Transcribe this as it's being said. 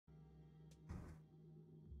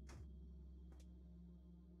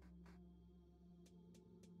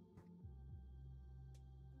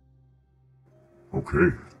Okay,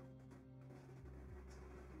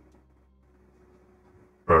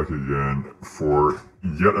 back again for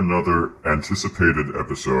yet another anticipated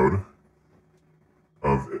episode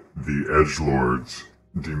of the Edgelords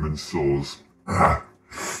Demon Souls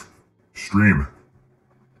stream.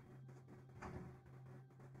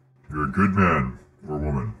 You're a good man or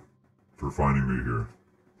woman for finding me here.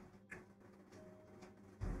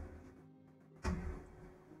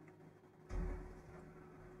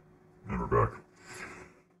 And we're back.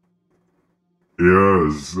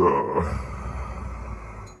 Yes,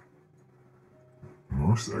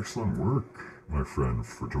 most excellent work, my friend,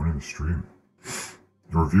 for joining the stream.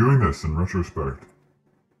 You're reviewing this in retrospect.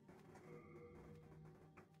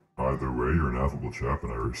 Either way, you're an affable chap,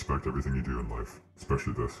 and I respect everything you do in life,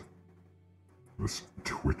 especially this. This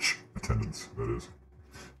Twitch attendance, that is.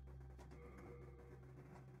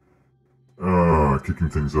 Kicking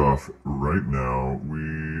things off right now,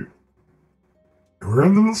 we're a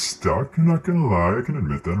little stuck, I'm not gonna lie, I can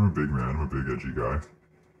admit that, I'm a big man, I'm a big edgy guy.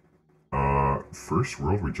 First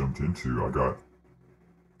world we jumped into, I got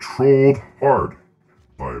trolled hard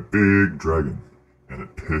by a big dragon, and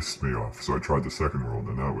it pissed me off, so I tried the second world,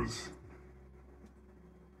 and that was,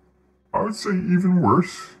 I would say, even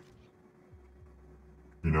worse.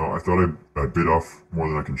 You know, I thought I bit off more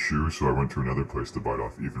than I can chew, so I went to another place to bite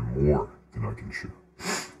off even more than I can chew.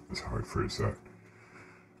 That's how I'd phrase that.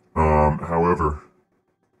 However,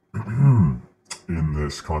 in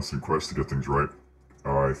this constant quest to get things right,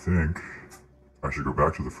 I think I should go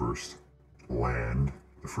back to the first land,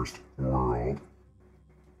 the first world,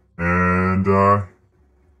 and,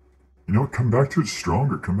 you know, come back to it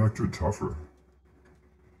stronger, come back to it tougher.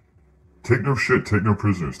 Take no shit, take no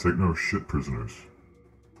prisoners, take no shit prisoners.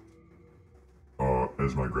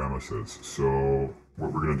 As my grandma says. So,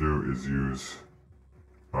 what we're gonna do is use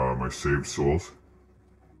my saved souls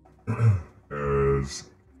as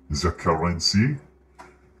the currency.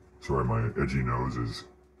 Sorry, my edgy nose is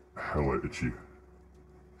hella itchy.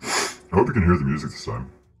 I hope you can hear the music this time.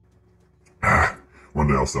 One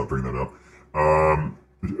day I'll stop bringing that up.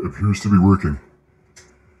 It appears to be working.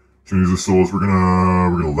 So use the souls. We're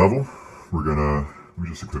gonna level. Let me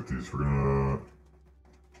just equip these. We're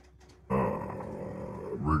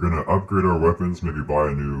gonna upgrade our weapons. Maybe buy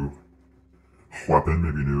a new weapon.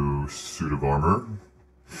 Maybe a new suit of armor.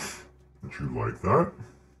 Would you like that?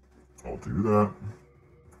 I'll do that.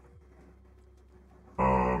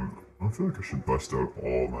 I don't feel like I should bust out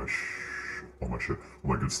all my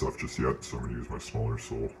good stuff just yet, so I'm gonna use my smaller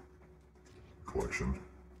soul collection.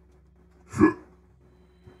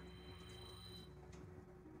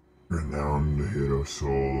 Renowned hero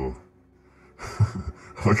soul.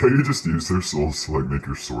 Like how you just use their souls to like make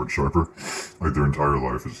your sword sharper. Like their entire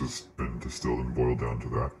life has just been distilled and boiled down to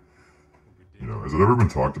that. You know, has it ever been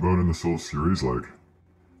talked about in the Soul series? Like,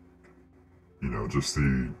 you know, just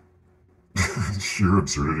the sheer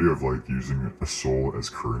absurdity of like using a soul as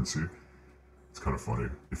currency. It's kind of funny.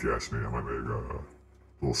 If you ask me, I might make a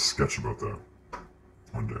little sketch about that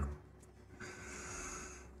one day.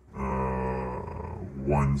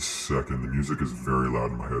 1 second. The music is very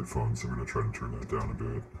loud in my headphones. I'm going to try to turn that down a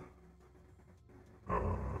bit.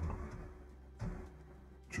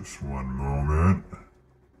 Just one moment.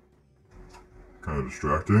 Kind of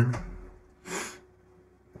distracting.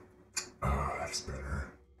 That's better.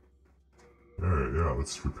 Yeah,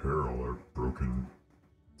 let's repair all our broken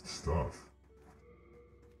stuff.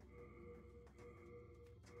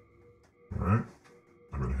 Alright.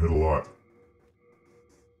 I'm going to hit a lot.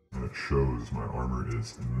 And it shows my armor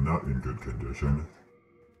is not in good condition.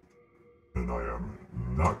 And I am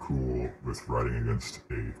not cool with riding against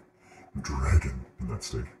a dragon in that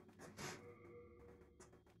state.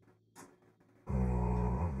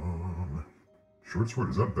 Short sword,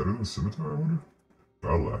 is that better than scimitar, I wonder?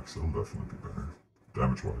 Battle axe, that'll definitely be better.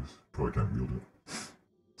 Damage-wise, probably can't wield it.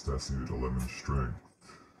 Stats needed 11 strength.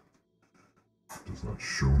 Does not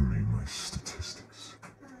show me my statistics.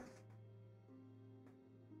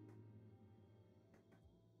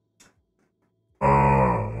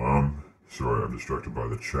 Sorry, I'm distracted by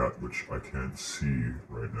the chat, which I can't see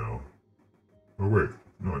right now. Oh wait,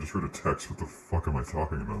 no, I just read a text. What the fuck am I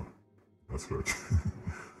talking about? That's what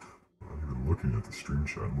I'm not even looking at the stream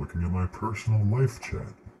chat. I'm looking at my personal life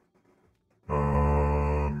chat.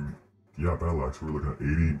 Yeah, battle axe, we're looking at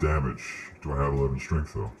 80 damage. Do I have 11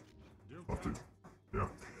 strength though? I'll have to, yeah.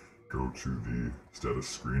 Go to the status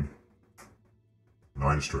screen.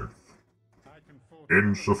 9 strength.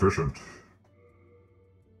 Insufficient.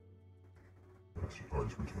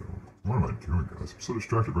 What am I doing, guys? I'm so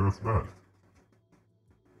distracted right off the bat.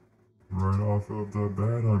 Right off of the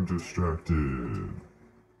bat, I'm distracted.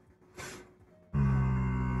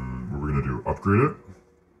 upgrade it.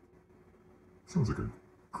 Sounds like a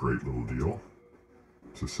great little deal.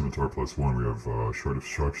 So Scimitar +1, we have Shard of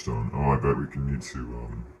Sharpstone. Oh, I bet we need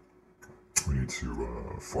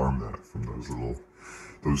to farm that from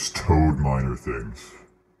those toad miner things.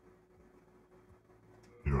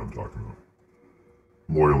 You know what I'm talking about.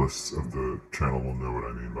 Loyalists of the channel will know what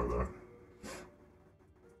I mean by that.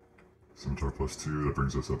 Scimitar +2, that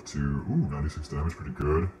brings us up to, ooh, 96 damage, pretty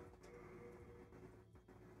good.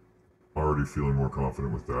 Already feeling more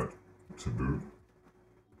confident with that to boot.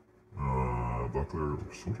 Buckler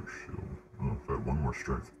or Soldier Shield. Oh, if I had one more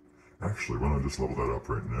strength. Actually, why not just level that up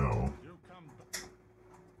right now?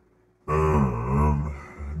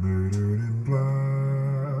 Made it in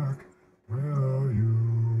black. Where are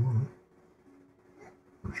you?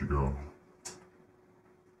 Where'd you go?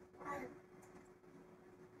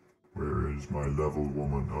 Where is my level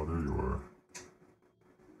woman? Oh, there you are.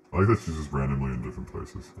 I like that she's just randomly in different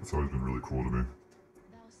places. That's always been really cool to me.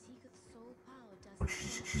 Like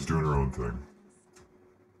she's doing her own thing.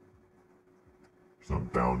 She's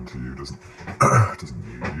not bound to you. Doesn't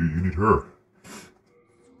need you. You need her.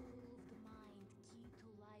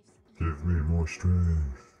 Give me more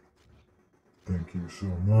strength. Thank you so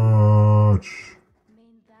much.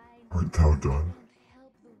 Art thou done?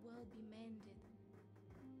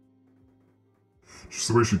 Just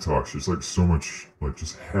the way she talks, she's like so much, like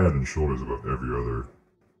just head and shoulders above every other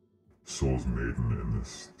Souls Maiden in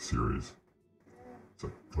this series.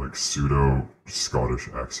 It's like pseudo Scottish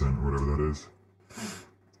accent or whatever that is.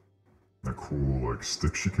 That cool like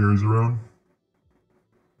stick she carries around.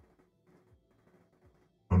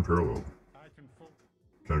 Unparalleled.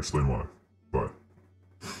 Can't explain why, but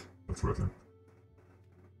that's what I think.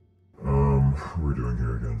 What are we doing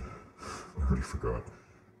here again? I already forgot.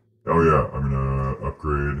 Oh yeah, I'm gonna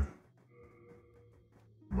upgrade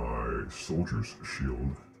my soldier's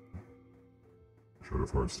shield. Shard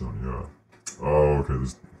of Hardstone, yeah. Oh, okay,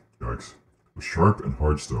 this, yikes. The Sharp and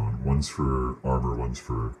Hardstone, one's for armor, one's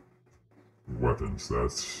for weapons.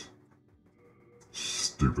 That's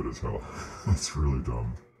stupid as hell. That's really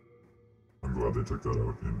dumb. I'm glad they took that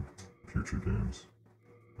out in future games.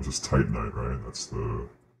 It's just Titanite, right? That's the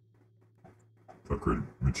upgrade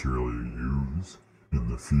material you use in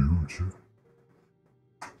the future.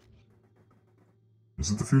 Is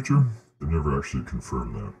it the future? They've never actually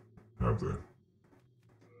confirmed that, have they?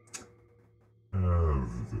 Have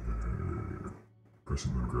they?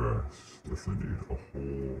 Crescent Moon Grass. Definitely need a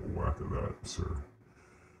whole whack of that, sir.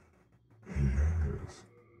 Yes.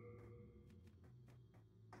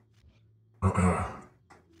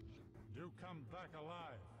 You come back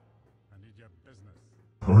alive. I need your business.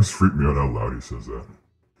 It always freaked me out how loud he says that.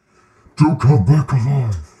 Do come back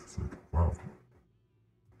alive! It's like, wow.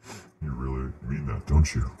 You really mean that,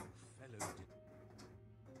 don't you?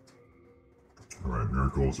 Alright,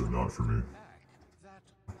 miracles are not for me.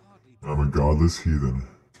 I'm a godless heathen.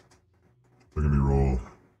 Look at me roll.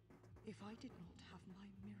 If I did not have my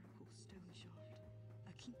miracle stone shard,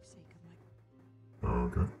 a keepsake of my... Oh,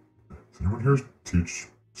 okay. Does anyone here teach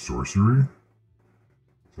sorcery?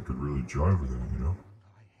 I could really jive with it, you know?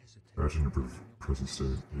 Imagine your present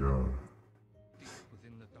state, yeah. Deep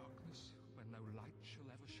within the darkness, where no light shall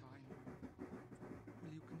ever shine, will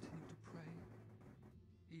you continue to pray,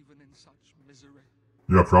 even in such misery?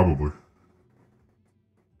 Yeah, probably.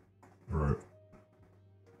 Alright.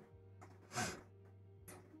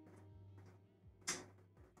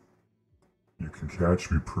 You can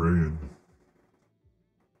catch me praying.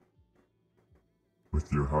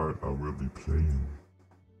 With your heart I will be playing.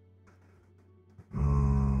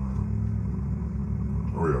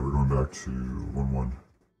 Oh yeah, we're going back to 1-1.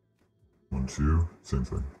 1-2, same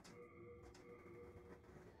thing.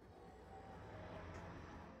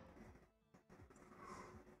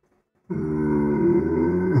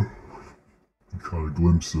 I caught a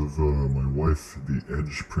glimpse of my wife, the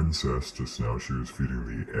Edge Princess, just now. She was feeding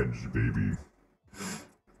the Edge baby.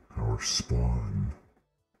 Our spawn.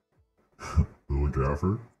 Little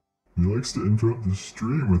Gaffer. He likes to interrupt the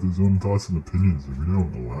stream with his own thoughts and opinions, and we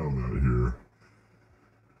don't allow that here.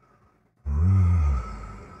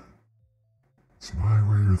 It's my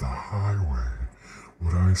way or the highway.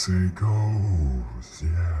 What I say goes,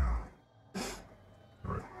 yeah.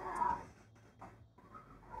 Alright.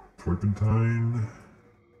 Turpentine.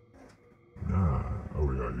 Nah.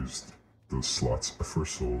 Oh yeah, I used those slots for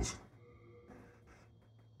souls.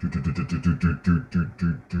 Back to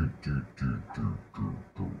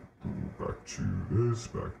this,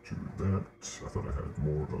 back to that. I thought I had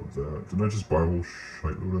more of that. Didn't I just buy a whole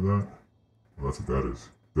shitload of that? Well, that's what that is.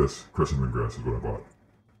 This, Crescent Moon Grass, is what I bought.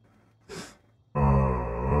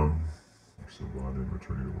 Savannah and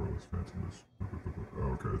returning to the world is phantom.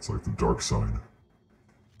 Okay, it's like the dark sign.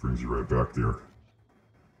 Brings you right back there.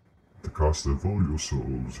 The cost of all your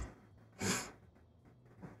souls.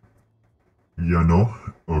 Yeah, no?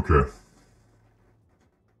 Okay.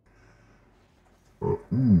 Oh,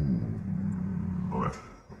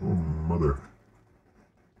 mother.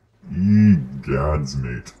 Ye gods,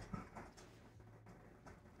 mate.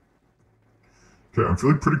 Okay, I'm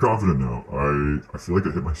feeling pretty confident now. I feel like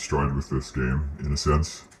I hit my stride with this game, in a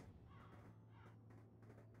sense.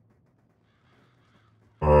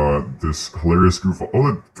 This hilarious goof.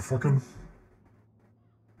 Oh, the fucking...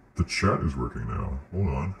 The chat is working now. Hold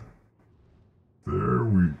on. There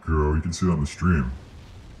we go. You can see it on the stream.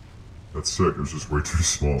 That's sick. It was just way too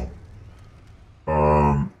small.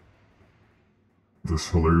 This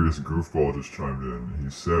hilarious goofball just chimed in. He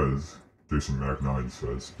says, Jason Mac9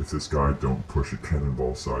 says, if this guy don't push a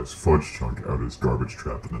cannonball-sized fudge chunk out his garbage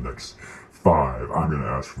trap in the next 5, I'm gonna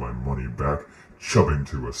ask for my money back. Chubbing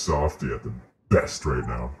to a softie at the best right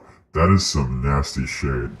now. That is some nasty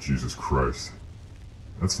shade, Jesus Christ.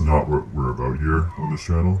 That's not what we're about here on this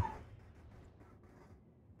channel.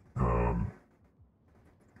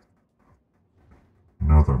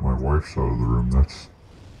 Now that my wife's out of the room, that's...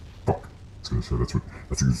 Fuck. I was gonna say,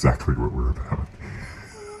 that's exactly what we're about.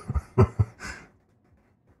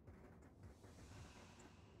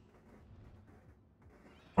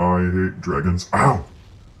 I hate dragons. Ow!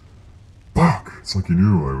 Fuck! It's like you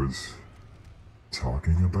knew I was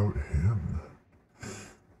talking about him.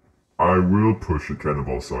 I will push a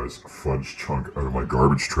cannonball-sized fudge chunk out of my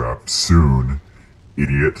garbage trap soon,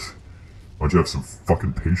 idiot. Why don't you have some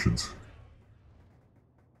fucking patience?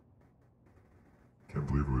 Can't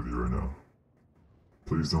believe it with you right now.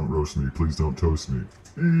 Please don't roast me. Please don't toast me.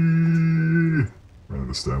 Ran out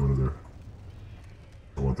of stamina there.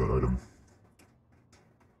 I want that item.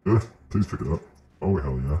 Please pick it up. Oh,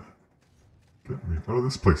 hell yeah. Get me out of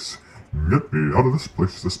this place. Get me out of this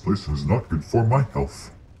place. This place is not good for my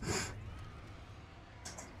health.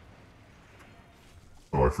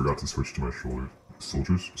 Oh, I forgot to switch to my shoulder.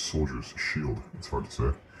 Soldier's shield. It's hard to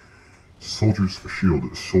say. Soldier's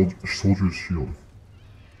shield. Soldier's shield.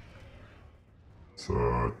 It's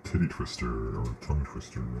a titty twister or tongue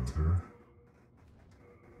twister right there.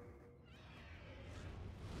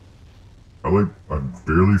 I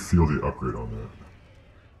barely feel the upgrade on that.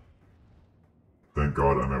 Thank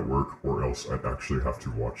God I'm at work, or else I'd actually have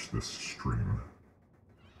to watch this stream.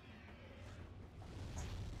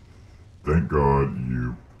 Thank God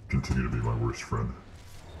you continue to be my worst friend.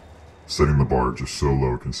 Setting the bar just so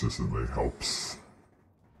low consistently helps.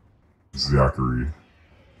 Zachary.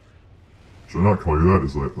 Should I not call you that?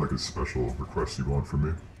 Is like a special request you want from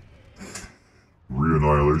me?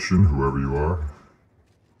 Reannihilation, whoever you are.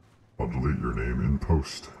 I'll delete your name in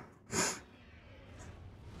post.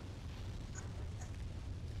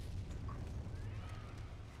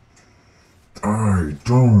 I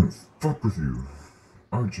don't fuck with you.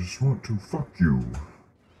 I just want to fuck you.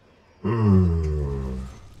 I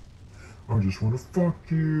just want to fuck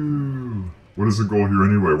you. What is the goal here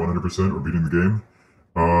anyway? 100% or beating the game?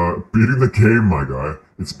 Beating the game, my guy.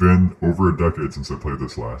 It's been over a decade since I played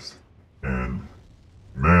this last. And,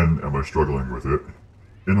 man, am I struggling with it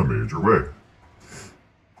in a major way.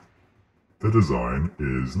 The design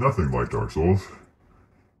is nothing like Dark Souls.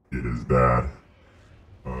 It is bad.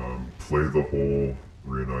 Play the whole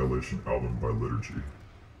Reannihilation album by Liturgy.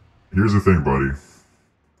 Here's the thing, buddy.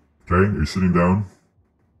 Okay, are you sitting down?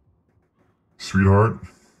 Sweetheart?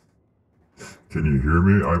 Can you hear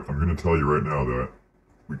me? I'm gonna tell you right now that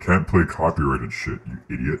we can't play copyrighted shit, you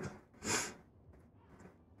idiot.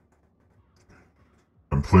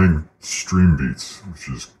 I'm playing Stream Beats, which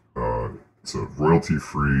is, it's a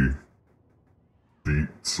royalty-free beat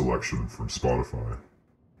selection from Spotify.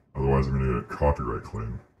 Otherwise I'm gonna get a copyright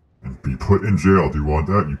claim and be put in jail. Do you want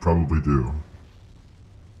that? You probably do.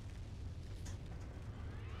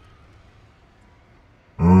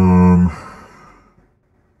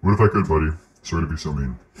 What if I could, buddy? Sorry to be so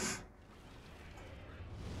mean.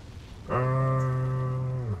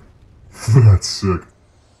 That's sick.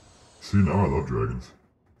 See, now I love dragons.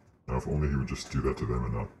 Now if only he would just do that to them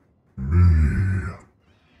and not me.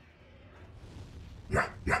 Yeah.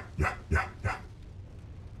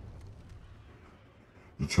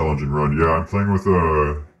 The challenging run. Yeah, I'm playing with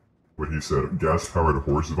what he said, gas-powered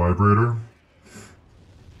horse vibrator.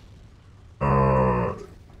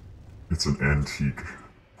 It's an antique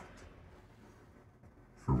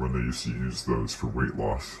for when they used to use those for weight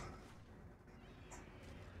loss.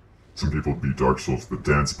 Some people beat Dark Souls with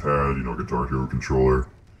the dance pad, you know, Guitar Hero controller.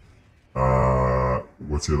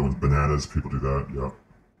 What's the other one? Bananas, people do that, yeah.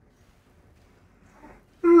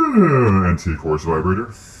 Antique horse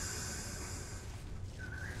vibrator.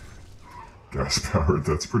 Gas powered,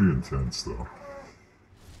 that's pretty intense though.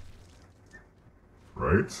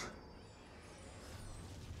 Right?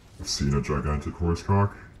 I've seen a gigantic horse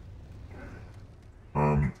cock.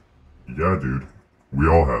 Yeah, dude. We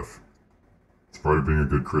all have. It's part of being a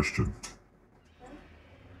good Christian.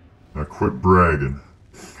 Now quit bragging.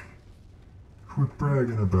 Quit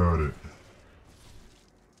bragging about it.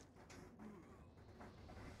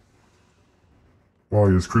 Why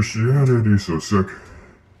is Christianity so sick?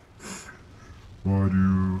 Why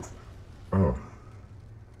do... Oh.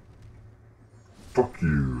 Fuck you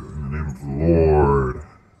in the name of the Lord.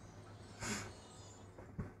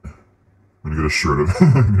 I'm gonna get a shirt of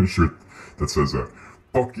I'm gonna get a shirt that says that.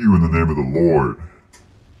 Fuck you in the name of the Lord.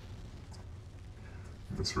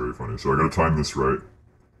 That's very funny. So I gotta time this right,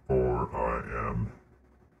 or I am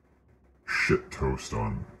shit toast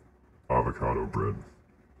on avocado bread.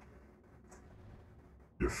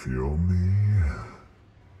 You feel me?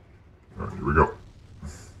 Alright, here we go.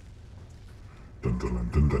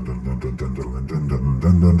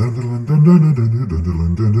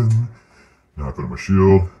 Now I put on my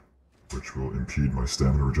shield, which will impede my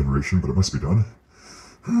stamina regeneration, but it must be done.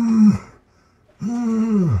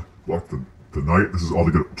 Block the knight. This is all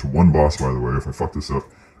to get to one boss, by the way. If I fuck this up,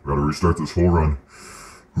 I gotta restart this whole run.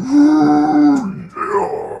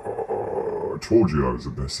 I told you I was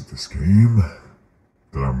the best at this game.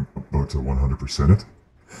 That I'm about to 100% it.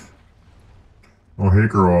 Oh, hey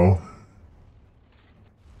girl.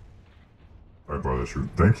 I buy that shirt.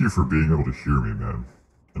 Thank you for being able to hear me, man.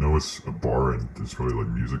 I know it's a bar and there's probably like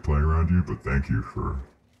music playing around you, but thank you for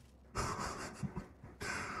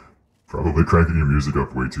probably cranking your music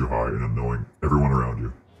up way too high and annoying everyone around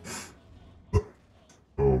you.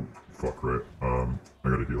 Oh, fuck, right. I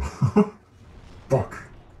gotta heal. Fuck.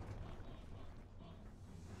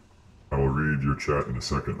 I will read your chat in a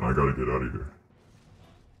second. I gotta get out of here.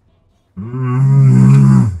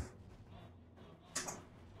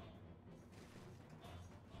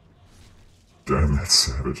 Damn, that's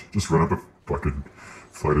savage. Just run up a fucking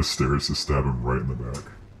flight of stairs to stab him right in the back.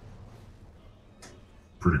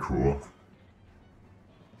 Pretty cool.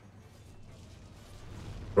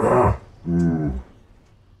 Ah! Ooh.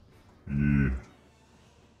 Yeah.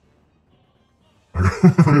 Look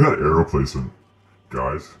at that arrow placement,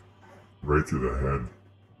 guys. Right through the head.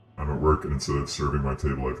 I'm at work, and instead of serving my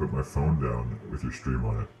table, I put my phone down with your stream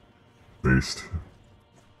on it. Based.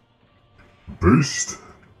 Based!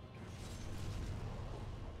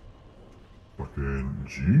 Fucking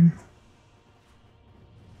G?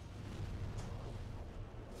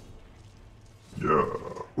 Yeah.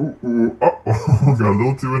 Ooh, ooh, oh, got a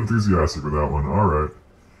little too enthusiastic with that one. Alright.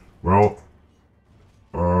 Well,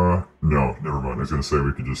 no, never mind. I was gonna say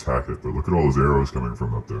we could just hack it, but look at all those arrows coming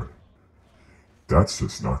from up there. That's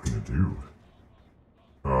just not gonna do.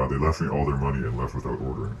 They left me all their money and left without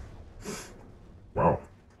ordering. Wow.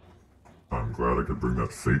 I'm glad I could bring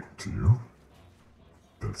that fate to you.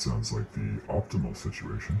 That sounds like the optimal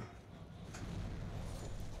situation.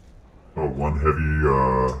 Oh, one heavy,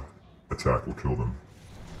 attack will kill them.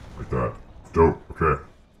 Like that. Dope, okay.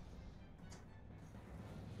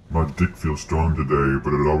 My dick feels strong today,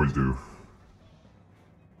 but it always do.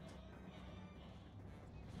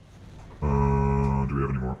 Do we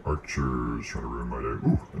have any more archers trying to ruin my day?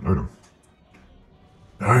 Ooh, an item.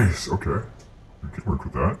 Nice, okay. We can work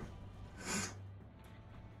with that.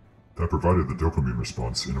 That provided the dopamine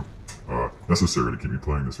response necessary to keep me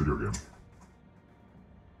playing this video game.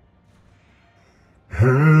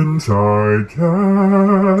 Hentai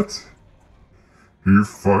cat. He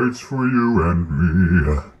fights for you and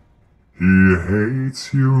me. He hates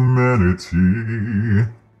humanity.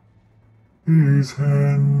 He's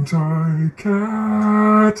Hentai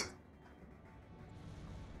cat.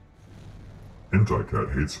 Hentai cat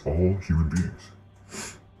hates all human beings.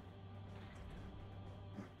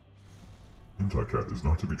 Hentai cat is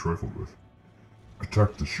not to be trifled with.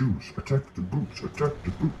 Attack the shoes, attack the boots, attack the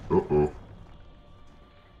boot. Uh-oh.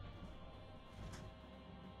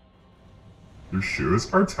 Your shoes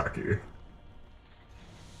are tacky.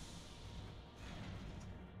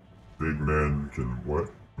 Big man can what?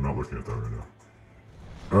 I'm not looking at that right now.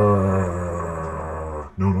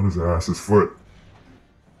 No, not his ass, his foot.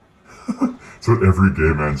 That's what every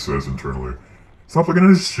gay man says internally. Stop looking at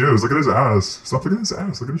his shoes, look at his ass. Stop looking at his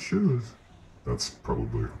ass, look at his shoes. That's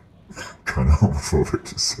probably kind of homophobic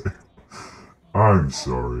to say. I'm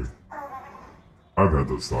sorry. I've had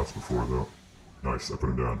those thoughts before, though. Nice, I put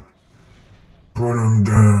him down. Put him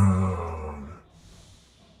down.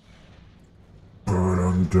 Put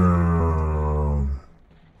him down.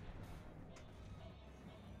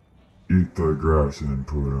 eat the grass and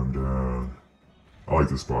put him down. I like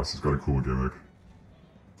this boss. He's got a cool gimmick.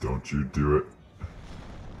 Don't you do it.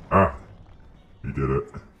 Ah! He did it.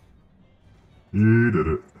 He did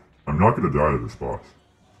it. I'm not gonna die to this boss.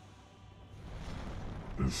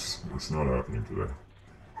 It's not happening today.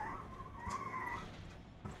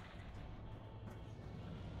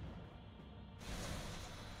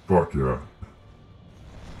 Fuck yeah.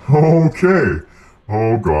 Okay.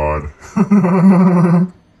 Oh god.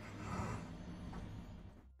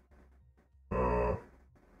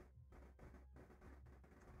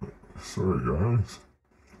 Sorry guys.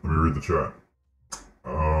 Let me read the chat.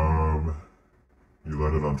 You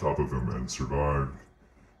landed on top of him and survived.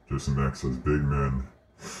 Jason Max says big men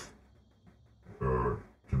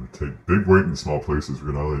can take big weight in small places.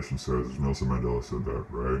 Annihilation says Nelson Mandela said that,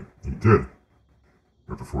 right? He did.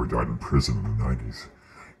 Right before he died in prison in the 90s.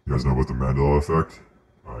 You guys know about the Mandela effect?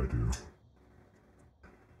 I do.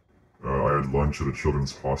 I had lunch at a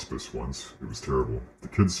children's hospice once. It was terrible. The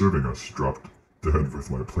kid serving us dropped dead with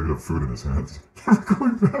my plate of food in his hands. Never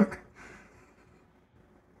going back.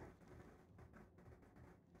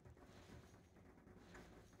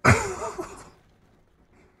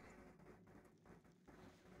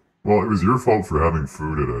 Well, it was your fault for having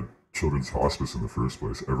food at a children's hospice in the first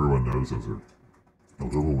place. Everyone knows those are a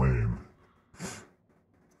little lame.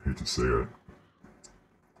 Hate to say it.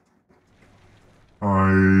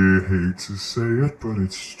 I hate to say it, but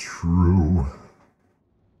it's true.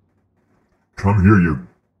 Come here, you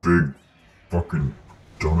big fucking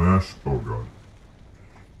dumbass. Oh god.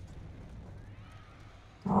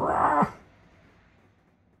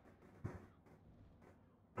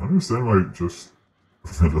 I understand why just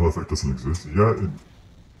Mandela effect doesn't exist. Yeah, it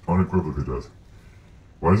unequivocally does.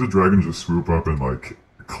 Why does a dragon just swoop up and, like,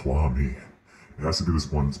 claw me? It has to be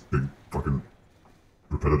this one big fucking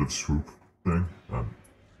repetitive swoop thing.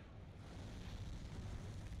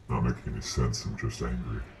 Not making any sense, I'm just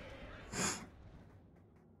angry.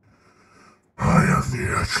 I am the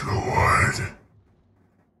Edgelord.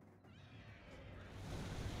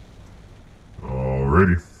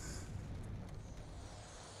 Alrighty.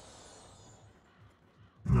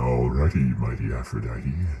 Alrighty, mighty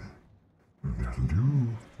Aphrodite. That'll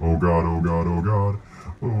do. Oh god, oh god, oh god.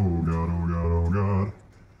 Oh god, oh god, oh god.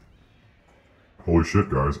 Holy shit,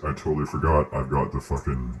 guys, I totally forgot I've got the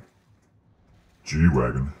fucking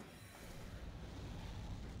G-Wagon.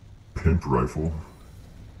 Pimp rifle.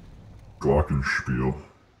 Glockenspiel.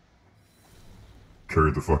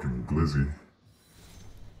 Carried the fucking glizzy.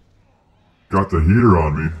 Got the heater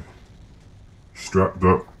on me. Strapped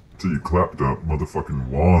up till you clapped up, motherfucking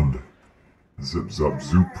wand. Zip zop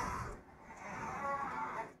zoop.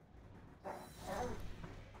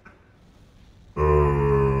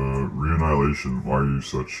 Reannihilation, why are you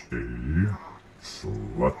such a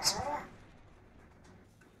slut?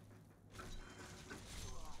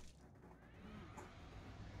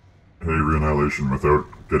 Hey, Reannihilation, without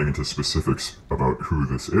getting into specifics about who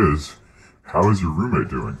this is, how is your roommate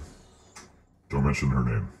doing? Don't mention her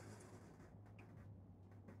name.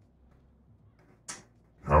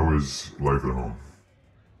 How is life at home?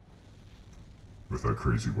 With that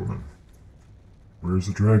crazy woman. Where's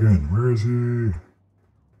the dragon? Where is he?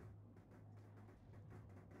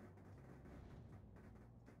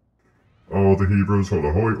 Oh, the Hebrews, hold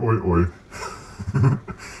a hoi, oi, oi.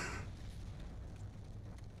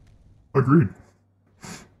 Agreed.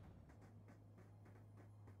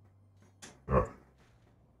 Alright,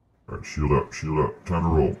 shield up, time to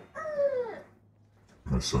roll.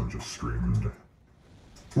 My son just screamed.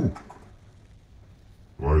 Ooh.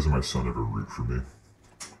 Why doesn't my son ever root for me?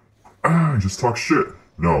 Ah, he just talks shit.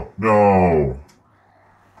 No, no.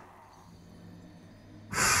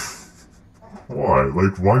 Why?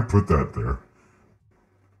 Like, why put that there?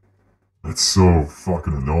 That's so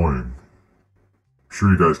fucking annoying. I'm sure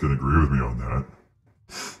you guys can agree with me on that.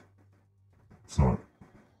 It's not...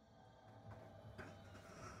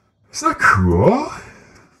 Is that cool?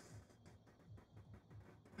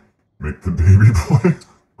 Make the baby play?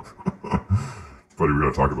 Buddy, we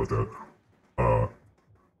gotta talk about that.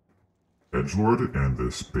 Edgelord and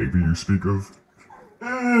this baby you speak of?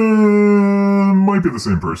 Might be the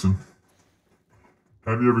same person.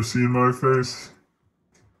 Have you ever seen my face?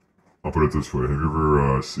 I'll put it this way, have you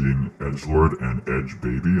ever seen Edgelord and Edge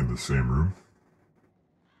Baby in the same room?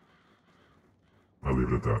 I'll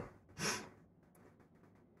leave it at that.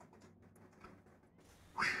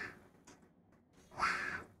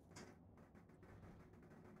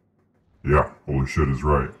 Yeah, holy shit is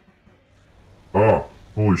right. Oh,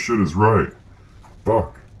 holy shit is right.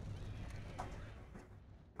 Fuck.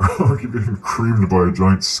 I keep getting creamed by a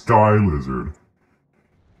giant sky lizard.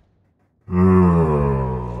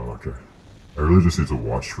 Okay. I really just need to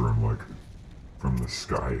watch for him, like, from the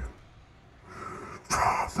sky.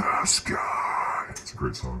 From the sky! It's a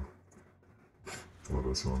great song. I love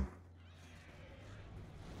that song.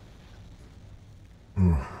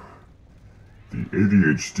 The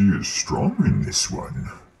ADHD is strong in this one.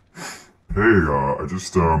 Hey, I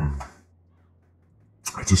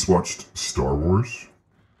just watched Star Wars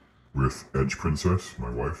with Edge Princess, my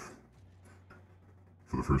wife,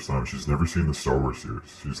 for the first time. She's never seen the Star Wars series.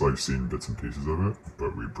 She's like seen bits and pieces of it,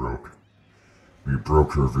 but we broke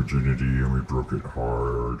her virginity and we broke it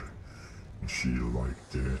hard, and she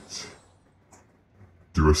liked it.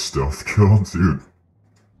 Do a stealth kill, dude.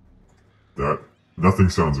 Nothing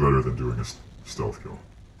sounds better than doing a stealth kill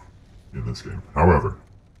in this game. However,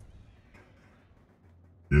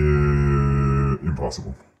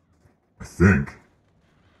 impossible. I think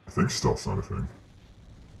stealth's not a thing.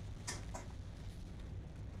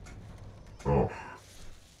 Oh,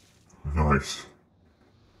 nice.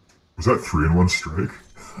 Was that 3-in-1 strike?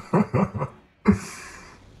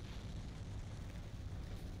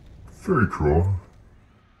 Very cool.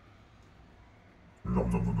 Nom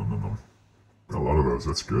nom nom nom nom nom. Got a lot of those,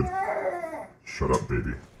 that's good. Shut up,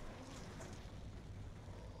 baby.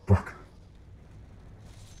 Fuck.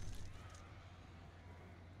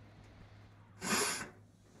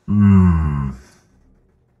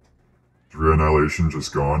 3 Annihilation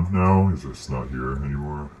just gone now? Is just not here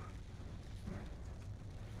anymore?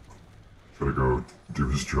 Gotta go do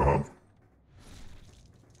his job.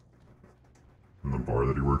 In the bar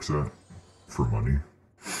that he works at. For money.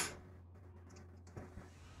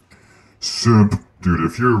 Simp. Dude,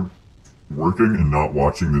 if you're working and not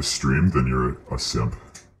watching this stream, then you're a simp.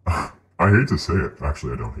 I hate to say it.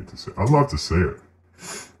 Actually, I don't hate to say it. I love to say it.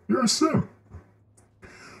 You're a simp.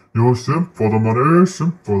 You're a simp for the money,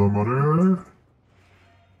 simp for the money.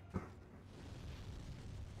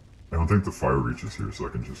 I don't think the fire reaches here, so I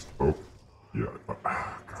can just... Oh, yeah.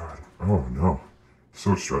 God. Oh, no.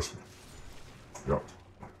 So stressful. Yeah.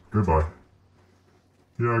 Goodbye.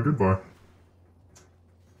 Yeah, goodbye.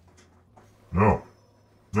 No.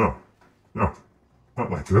 No. No.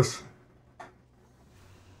 Not like this.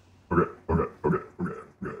 Okay.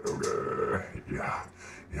 Yeah.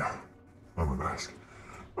 Yeah. I'm a mask.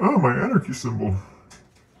 Oh, my anarchy symbol.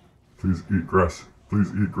 Please eat grass.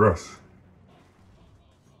 Please eat grass.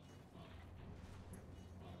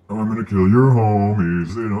 I'm gonna kill your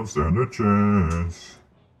homies. They don't stand a chance.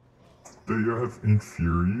 They have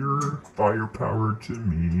inferior firepower to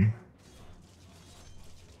me.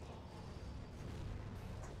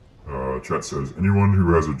 Chat says, anyone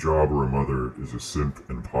who has a job or a mother is a simp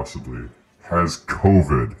and possibly has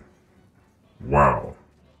COVID. Wow.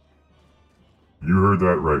 You heard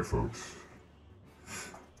that right, folks.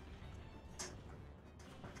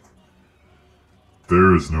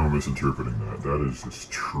 There is no misinterpreting that. That is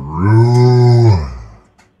just true.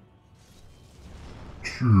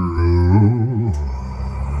 True.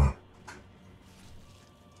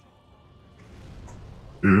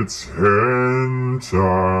 It's hentai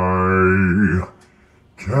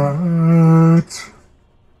cat.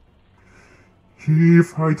 He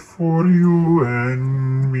fight for you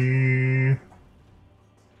and me.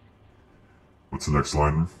 What's the next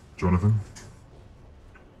line, Jonathan?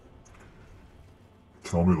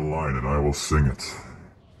 Tell me the line and I will sing it.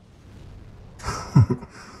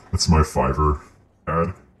 That's my Fiverr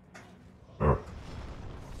ad.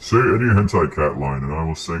 Say any hentai cat line and I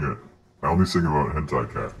will sing it. I only sing about hentai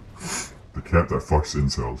cat. The cat that fucks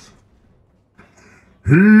incels.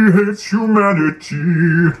 He hates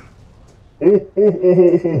humanity.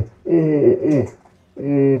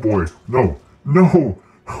 Oh boy. No. No.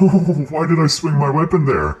 Oh, why did I swing my weapon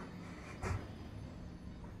there?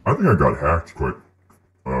 I think I got hacked quite,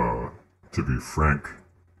 to be frank.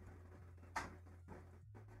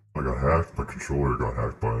 I got hacked, my controller got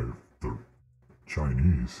hacked by the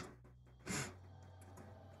Chinese.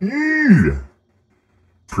 Eee!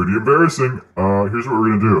 Pretty embarrassing. Here's what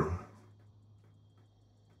we're gonna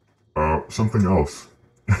do. Something else.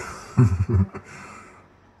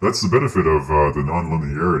 That's the benefit of, the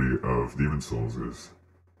non-linearity of Demon Souls is...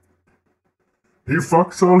 He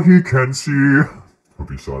fucks all he can see. Hope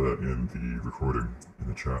you saw that in the recording in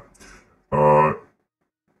the chat.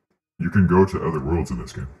 You can go to other worlds in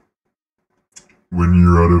this game. When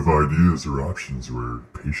you're out of ideas or options or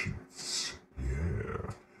patience. Yeah.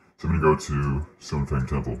 So I'm gonna go to Stonefang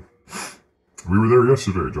Temple. We were there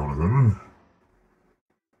yesterday, Jonathan.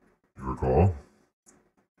 You recall?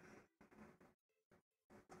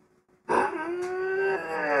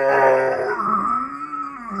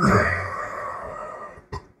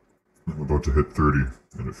 I'm about to hit 30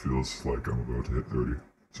 in it feels like I'm about to hit 30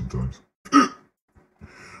 sometimes.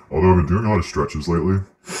 Although I've been doing a lot of stretches lately.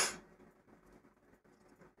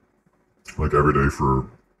 Like every day for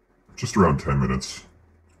just around 10 minutes,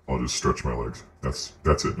 I'll just stretch my legs. That's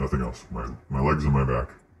it, nothing else. My legs and my back.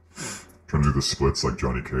 Trying to do the splits like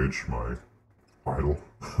Johnny Cage, my idol.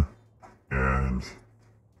 And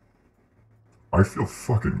I feel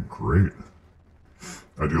fucking great.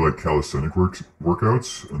 I do like calisthenic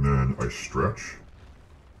workouts, and then I stretch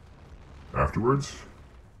afterwards.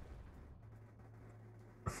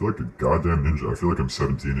 I feel like a goddamn ninja. I feel like I'm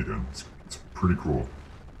 17 again. It's pretty cool.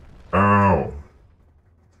 Ow!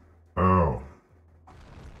 Ow.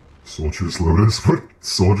 Soldier's Lotus? What?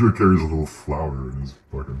 Soldier carries a little flower in his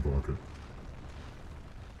fucking pocket.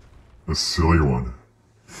 A silly one.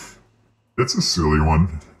 It's a silly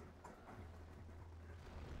one.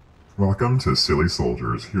 Welcome to Silly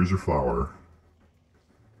Soldiers. Here's your flower.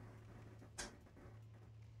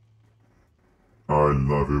 I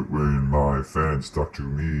love it when my fans talk to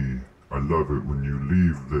me. I love it when you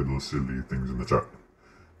leave little silly things in the chat.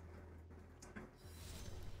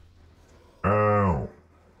 Ow.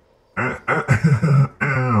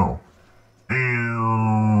 Ow.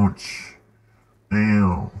 Ouch.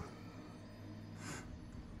 Ow.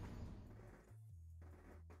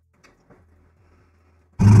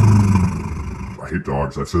 I hate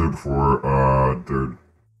dogs. I've said it before. They're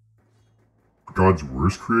God's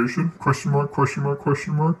worst creation? Question mark, question mark,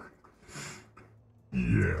 question mark?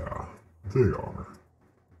 Yeah, they are.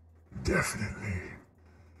 Definitely.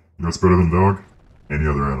 You know what's better than a dog? Any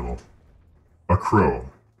other animal. A crow.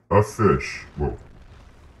 A fish. Whoa.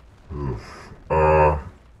 Ugh.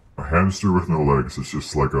 A hamster with no legs. It's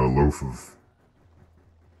just like a loaf of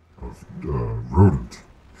rodent.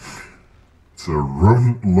 It's a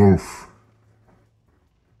rodent loaf.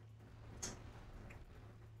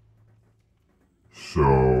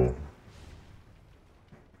 So,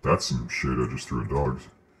 that's some shit I just threw at dogs.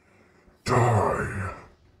 Die!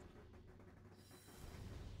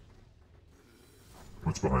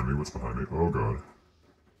 What's behind me? What's behind me? Oh god.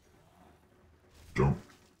 Don't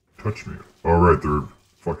touch me. Alright, they're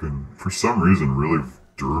fucking, for some reason, really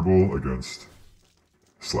durable against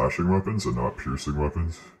slashing weapons and not piercing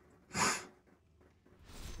weapons.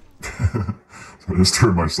 So I just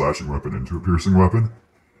turned my slashing weapon into a piercing weapon.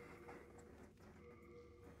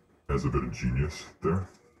 As a bit of genius there.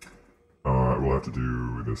 We'll have to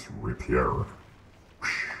do this rapier.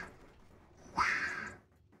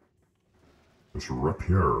 This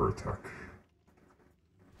rapier attack.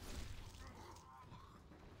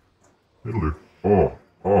 It'll do. Oh,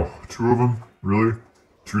 two of them? Really?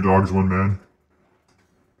 2 dogs, 1 man?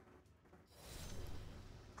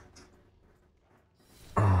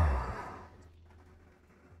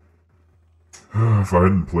 If I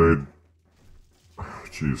hadn't played...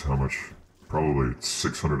 Jeez, how much? Probably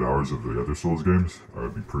 600 hours of the other Souls games. I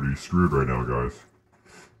would be pretty screwed right now, guys.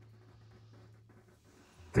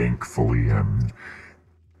 Thankfully, I'm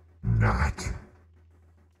not.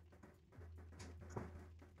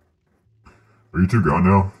 Are you 2 gone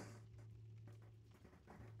now?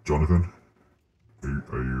 Jonathan?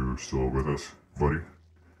 Are you still with us, buddy?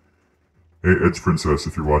 Hey, Edge Princess,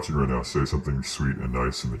 if you're watching right now, say something sweet and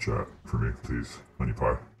nice in the chat for me, please. Honey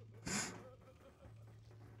pie.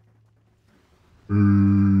 Yeah.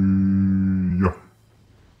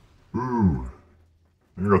 Ooh.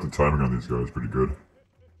 I got the timing on these guys pretty good.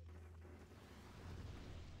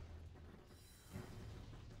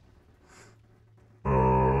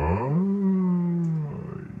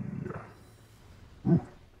 Yeah. Ooh,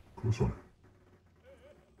 close one.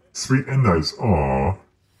 Sweet and nice. Aww.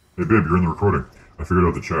 Hey babe, you're in the recording. I figured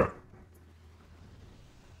out the chat.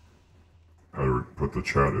 How to put the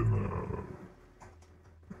chat in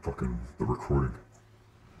the recording.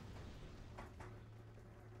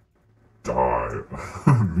 Die.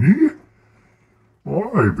 Me?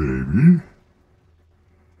 Why, baby?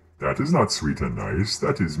 That is not sweet and nice.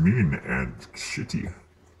 That is mean and shitty.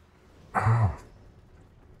 Ow.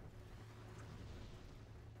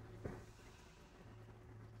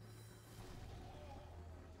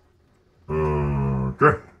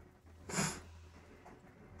 Okay.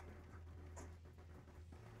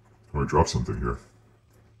 I'm gonna drop something here.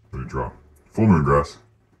 What do you drop? Full moon grass.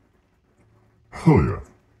 Hell yeah.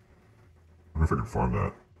 I wonder if I can farm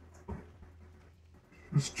that.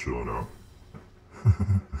 Just chilling out.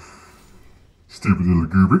 Stupid little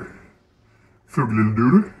goober. Foggy little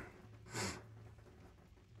doodle.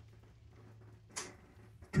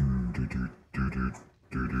 Yeah. Take it. Take it.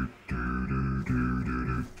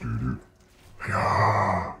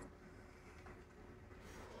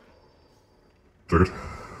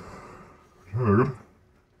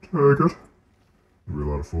 Take it. Maybe a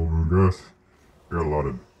lot of full moon grass. Got a lot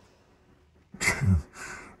of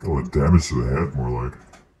got a lot of damage to the head, more like.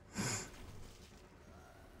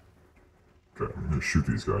 Okay, I'm gonna shoot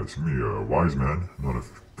these guys. Me, a wise man, not a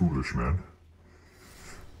foolish man.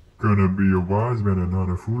 Gonna be a wise man and not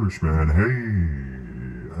a foolish man. Hey,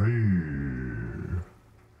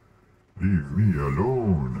 leave me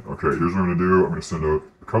alone. Okay, here's what I'm gonna do. I'm gonna send out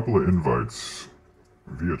a couple of invites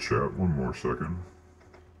via chat. One more second.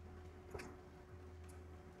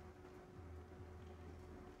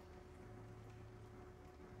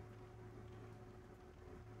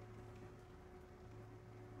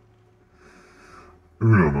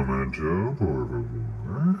 Uno momento, por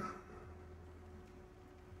favor.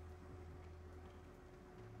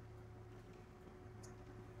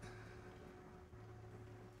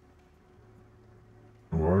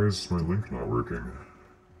 Why is my link not working?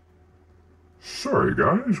 Sorry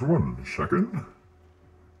guys, 1 second.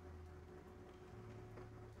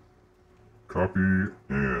 Copy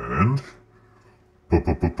and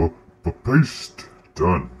paste.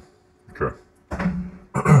 Done. Okay.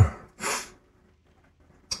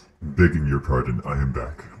 Begging your pardon, I am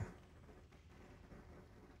back.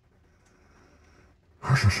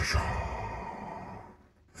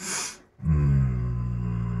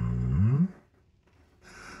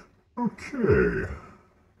 Okay.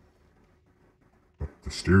 Up the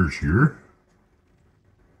stairs here.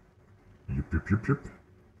 Yep.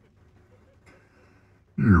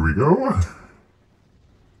 Here we go.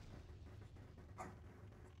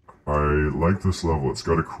 I like this level. It's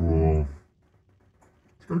got a cool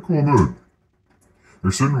mood.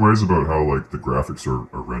 There's certain ways about how like the graphics are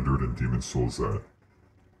rendered in Demon's Souls that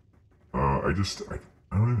I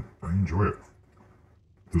enjoy it.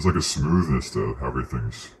 There's like a smoothness to how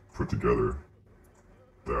everything's put together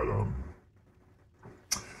that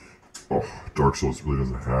Dark Souls really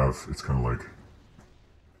doesn't have. It's kind of like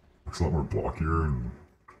looks a lot more blockier and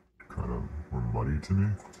kind of more muddy to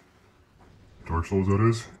me. Dark Souls, that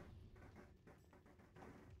is.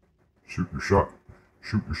 Shoot your shot.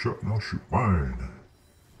 Shoot your shot and I'll shoot mine.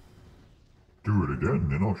 Do it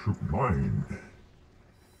again and I'll shoot mine.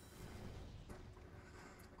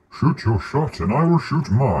 Shoot your shot and I will shoot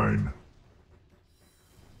mine.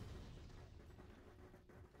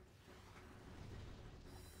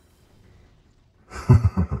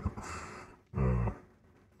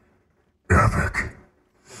 Epic.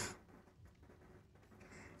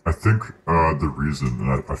 I think the reason,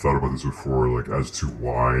 and I thought about this before, like as to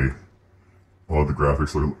why a lot of the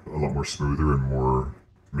graphics are a lot more smoother and more,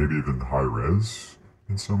 maybe even high res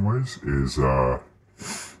in some ways, is well,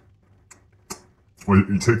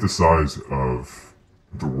 you take the size of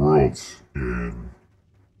the worlds in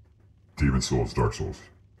Demon's Souls, Dark Souls,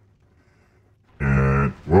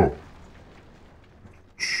 and whoa,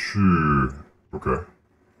 okay.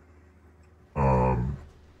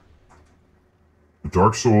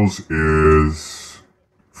 Dark Souls is,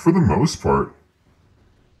 for the most part,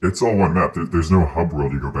 it's all one map. There's no hub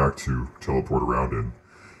world you go back to teleport around in.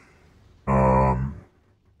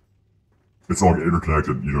 It's all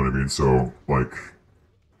interconnected, you know what I mean? So, like,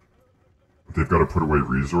 they've got to put away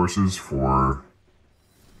resources for,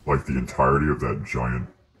 like, the entirety of that giant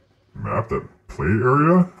map, that play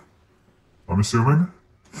area, I'm assuming.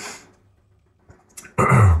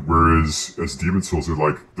 Whereas, as Demon's Souls,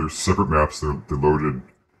 they're separate maps, they're loaded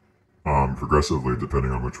progressively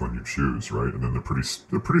depending on which one you choose, right? And then they're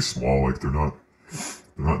pretty small, like they're not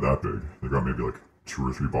that big. They got maybe like 2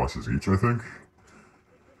 or 3 bosses each, I think.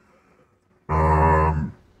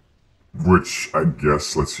 Which I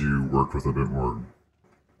guess lets you work with a bit more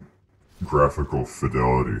graphical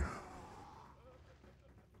fidelity.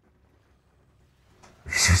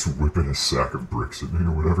 He's just whipping a sack of bricks at me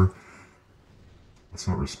or whatever. That's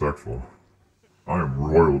not respectful. I am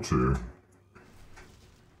royalty.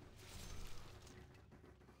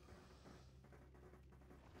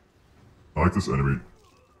 I like this enemy.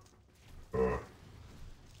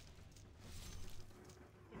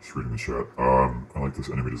 Just reading the chat. I like this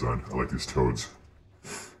enemy design. I like these toads.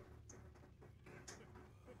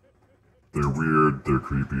 They're weird, they're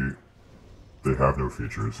creepy. They have no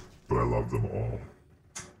features, but I love them all.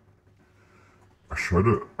 I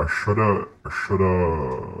shoulda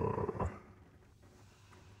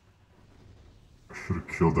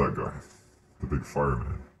killed that guy. The big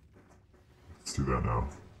fireman. Let's do that now.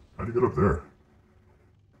 How'd you get up there?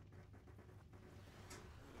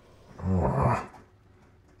 Ah,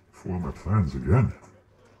 foil my plans again.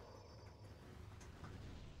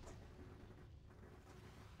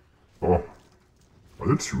 Oh, are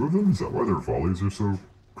there 2 of them? Is that why their volleys are so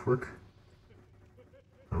quick?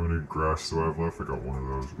 How many grass do I have left? I got one of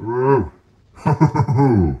those. Whoa!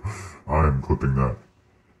 I'm clipping that.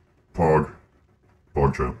 Pog.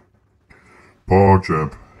 Pog champ. Pog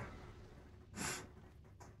champ.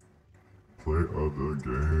 Play of the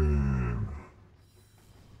game.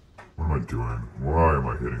 What am I doing? Why am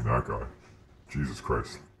I hitting that guy? Jesus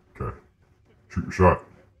Christ. Okay. Shoot your shot.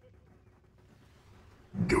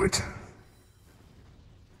 Do it.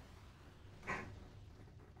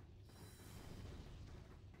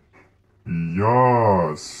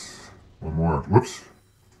 Yes. One more. Whoops.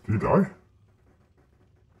 Did he die?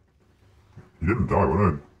 He didn't die.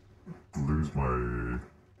 Why did I lose my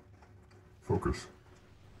focus?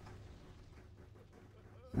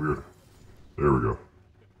 Weird. There we go.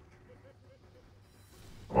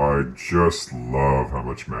 I just love how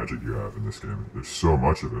much magic you have in this game. There's so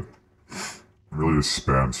much of it. Really just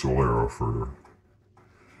spam soul arrow for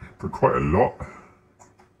quite a lot.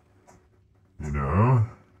 You know?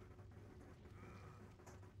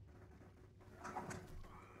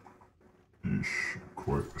 Yeesh,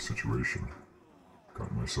 quite a situation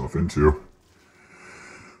got myself into.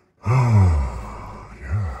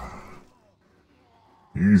 Yeah.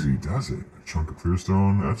 Easy does it. A chunk of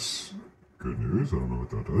clearstone, that's good news. I don't know what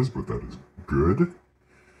that does, but that is good.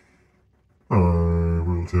 I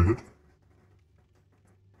will take it.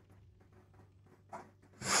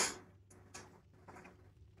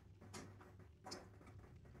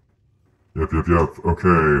 Yep.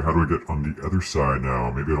 Okay, how do I get on the other side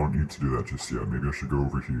now? Maybe I don't need to do that just yet. Maybe I should go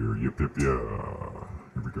over here. Yep.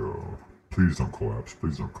 Here we go. Please don't collapse.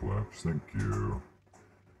 Please don't collapse. Thank you.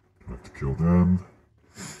 I have to kill them.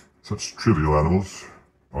 Such trivial animals,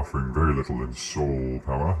 offering very little in soul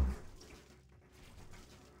power.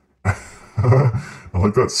 I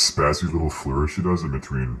like that spazzy little flourish he does in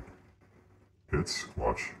between hits.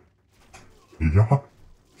 Watch. Yeah.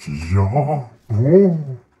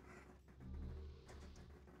 Whoa.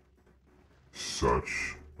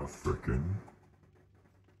 Such a frickin'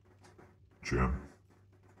 gem.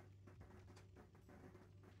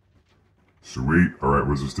 Sweet. Alright,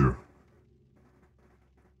 what does this do?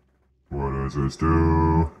 What does this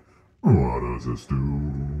do? What does this do?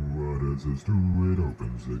 What does this do? It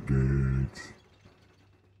opens the gate.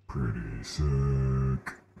 Pretty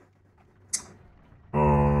sick.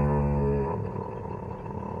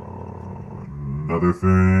 Another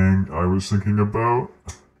thing I was thinking about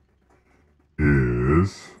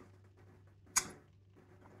is,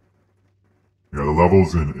 yeah, the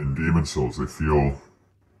levels in Demon Souls, they feel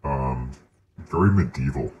very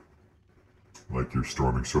medieval. Like you're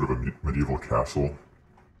storming sort of a medieval castle,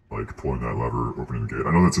 like pulling that lever, opening the gate.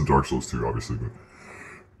 I know that's in Dark Souls too, obviously,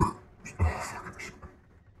 but oh fuck!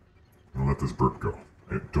 I'm gonna let this burp go.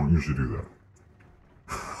 I don't usually do that.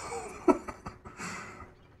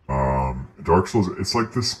 Dark Souls, it's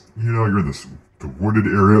like this. You know, you're in the wooded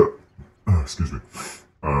area. Excuse me.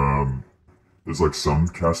 There's like some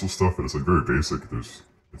castle stuff, but it's like very basic.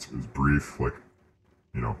 It's brief, like,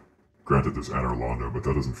 you know. Granted, there's Anor Londo, but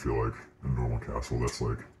that doesn't feel like a normal castle. That's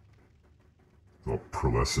like, it's all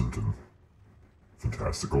pearlescent and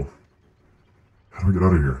fantastical. How do we get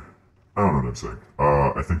out of here? I don't know what I'm saying.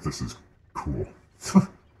 I think this is cool. We'll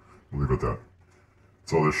leave it at that.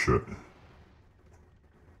 It's all this shit.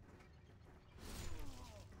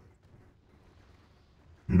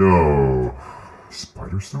 You know,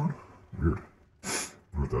 Spider Stone? Weird. I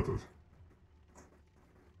wonder what that does.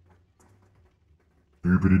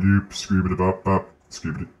 Doopity-doop, screebity-bop-bop,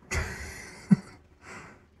 screebity.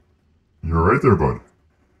 You're right there, bud.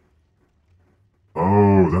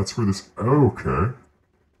 Oh, that's where this... Okay.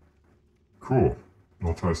 Cool. It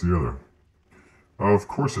all ties together. Of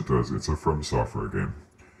course it does. It's a From Software game.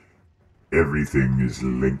 Everything is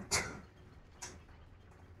linked.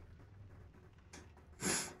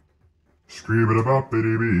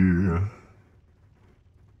 Screebity-bop-biddy-bee.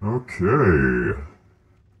 Okay.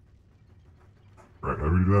 Right, how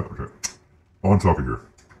do we do that? Okay. On top of here.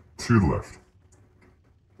 To the left.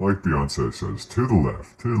 Like Beyonce says, to the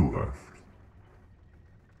left, to the left.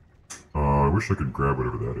 I wish I could grab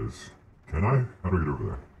whatever that is. Can I? How do I get over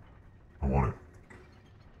there? I want it.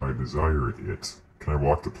 I desire it. Can I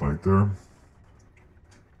walk the plank there?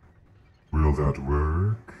 Will that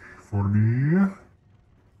work for me?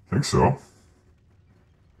 Think so.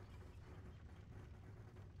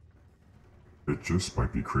 It just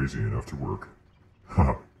might be crazy enough to work.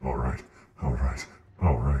 Haha, alright.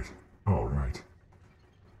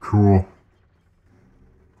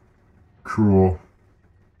 Cool.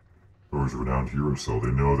 Those renowned heroes, so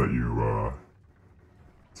they know that you,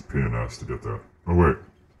 it's a pain in the ass to get that. Oh wait,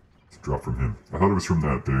 it's a drop from him. I thought it was from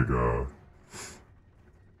that big,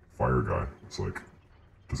 fire guy. It's like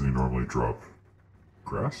Doesn't he normally drop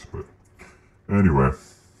grass? But anyway.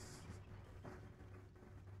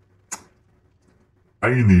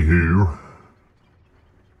 Anywho,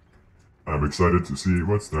 I'm excited to see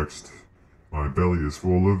what's next. My belly is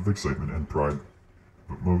full of excitement and pride,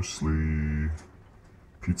 but mostly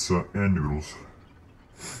pizza and noodles.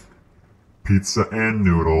 Pizza and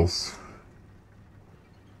noodles.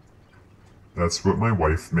 That's what my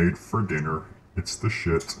wife made for dinner. It's the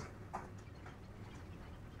shit.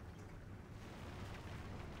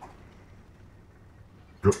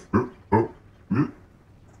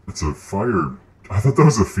 It's a fire. I thought that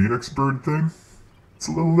was a phoenix bird thing. It's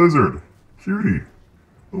a little lizard. Cutie.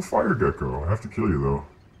 Little fire gecko. I have to kill you though.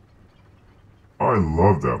 I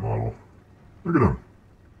love that model. Look at him.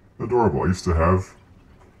 Adorable. I used to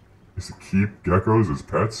keep geckos as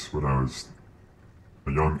pets when I was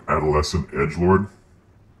a young adolescent edgelord.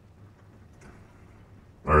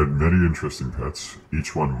 I had many interesting pets,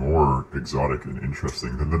 each one more exotic and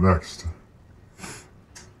interesting than the next.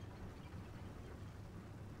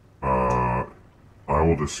 I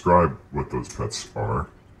will describe what those pets are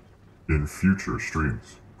in future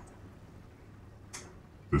streams.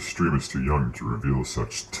 This stream is too young to reveal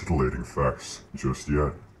such titillating facts just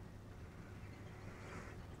yet.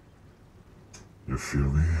 You feel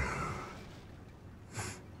me?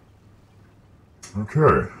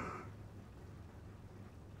 Okay.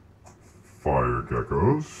 Fire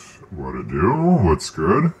geckos. What to do? What's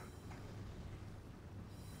good?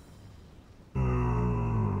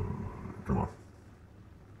 Come on.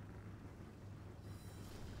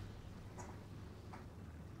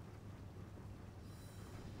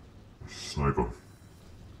 Snipe him.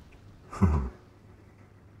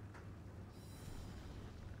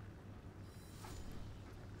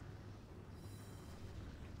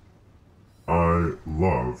 I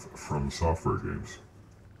love From Software games.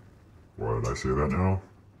 Why did I say that now?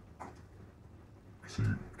 Because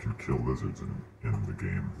you can kill lizards in the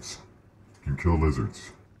games. You can kill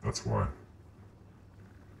lizards. That's why.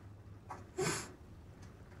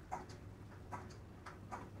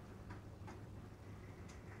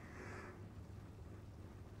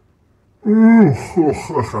 What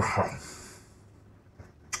if I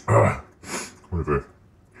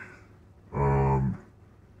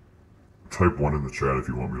type 1 in the chat if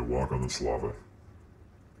you want me to walk on this lava.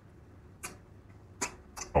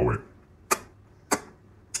 Oh wait.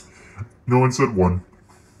 No one said 1.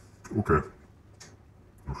 Okay.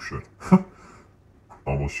 Oh shit.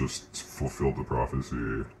 Almost just fulfilled the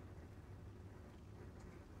prophecy.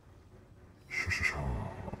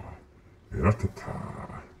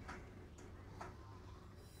 Ratata.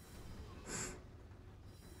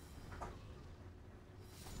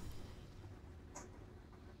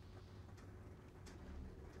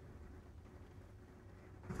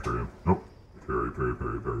 Perry. Nope. Perry.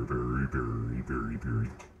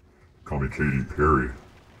 Call me Katy Perry.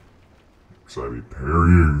 Because I be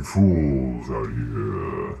parrying fools out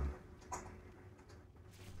here.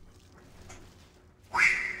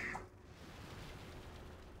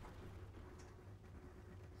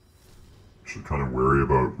 Actually kind of wary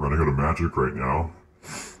about running out of magic right now.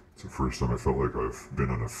 It's the first time I felt like I've been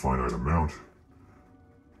on a finite amount.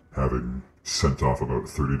 Having sent off about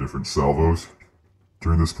 30 different salvos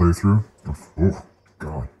during this playthrough. Oh,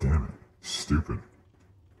 god damn it. Stupid.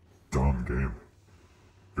 Dumb game.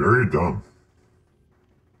 Very dumb.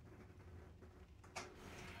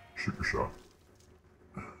 Shoot your shot.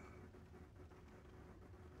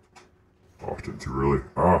 Oh, did too early.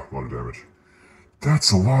 Ah, a lot of damage.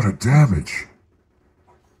 That's a lot of damage.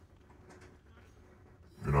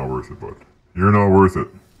 You're not worth it, bud. You're not worth it.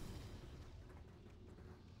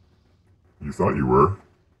 You thought you were.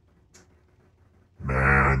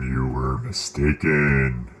 Man, you were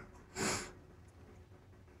mistaken.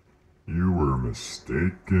 You were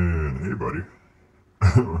mistaken. Hey, buddy.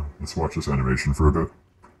 Let's watch this animation for a bit.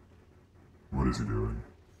 What is he doing?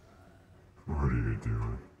 What are you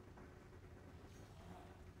doing?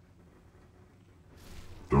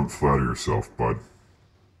 Don't flatter yourself, bud.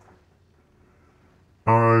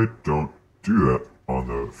 I don't do that on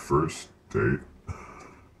the first date.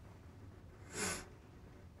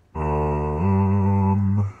 Alright.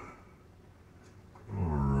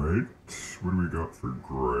 What do we got for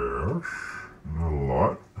grass? Not a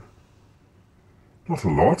lot. Not a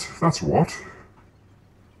lot? That's what?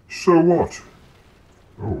 So what?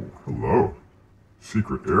 Oh, hello.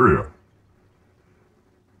 Secret area.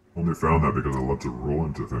 Only found that because I love to roll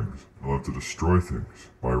into things. I love to destroy things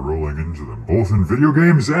by rolling into them, both in video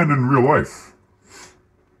games and in real life.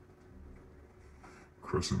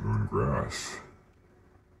 Crescent moon grass.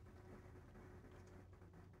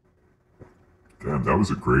 Damn, that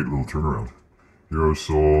was a great little turnaround. Hero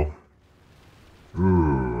Soul.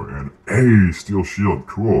 Ooh, and a Steel Shield.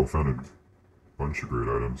 Cool. Found a bunch of great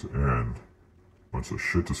items and a bunch of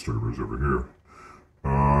shit disturbers over here.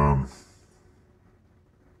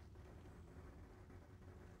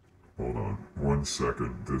 Hold on 1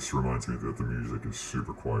 second. This reminds me that the music is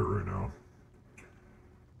super quiet right now.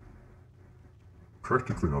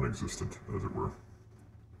 Practically non-existent, as it were.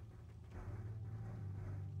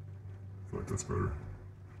 I feel like that's better.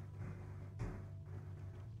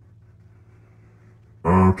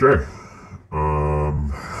 Okay.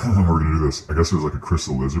 We're gonna do this. I guess there's like a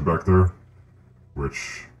crystal lizard back there,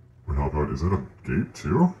 which would help out. Is that a gate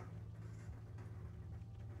too?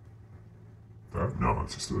 That? No,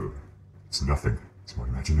 it's just a... It's nothing. It's my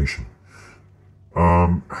imagination.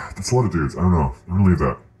 That's a lot of dudes. I don't know. I'm gonna leave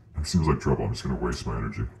that. It seems like trouble. I'm just gonna waste my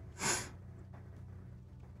energy.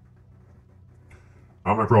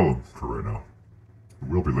 Not my problem for right now. It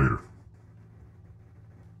will be later.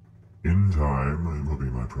 In time, it will be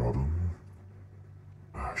my problem.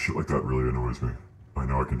 Shit like that really annoys me. I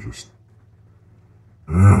know I can just...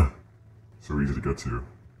 so easy to get to.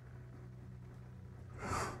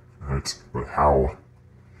 Right, but how?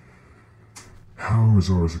 How is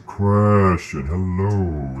always a question.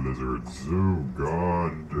 Hello, lizards. Oh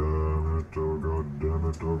god damn it, oh god damn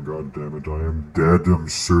it, oh god damn it. I am dead. I'm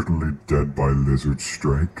certainly dead by lizard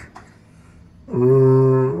strike.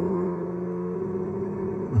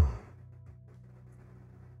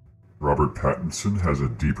 Robert Pattinson has a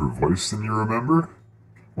deeper voice than you remember?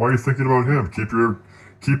 Why are you thinking about him? Keep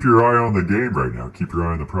your eye on the game right now. Keep your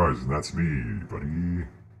eye on the prize, and that's me, buddy.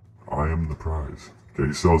 I am the prize. Okay,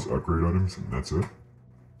 he sells upgrade items, and that's it. Is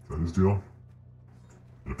that his deal?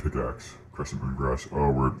 And a pickaxe. Crescent moon grass. Oh,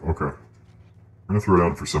 word. Okay. I'm gonna throw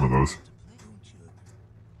down for some of those.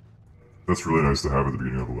 That's really nice to have at the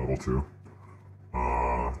beginning of the level, too.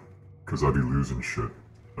 Because I'd be losing shit.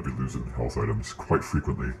 I'd be losing health items quite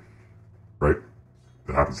frequently. Right?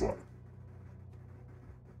 That happens a lot.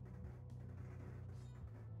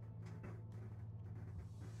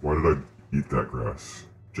 Why did I eat that grass?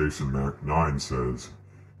 Jason Mac 9 says,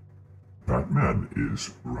 Batman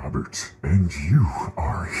is Robert, and you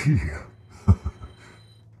are he.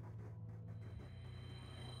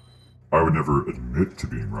 I would never admit to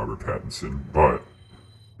being Robert Pattinson, but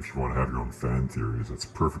if you want to have your own fan theories, that's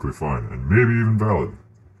perfectly fine, and maybe even valid.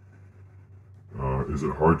 Is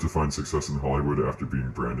it hard to find success in Hollywood after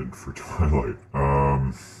being branded for Twilight?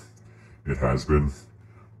 It has been.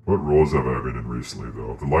 What roles have I been in recently,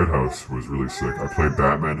 though? The Lighthouse was really sick. I played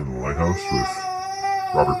Batman in The Lighthouse with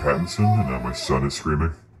Robert Pattinson, and now my son is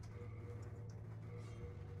screaming.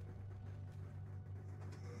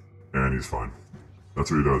 And he's fine. That's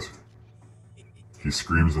what he does. He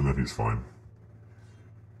screams and then he's fine.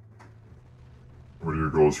 What are your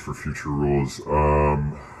goals for future roles?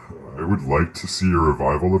 I would like to see a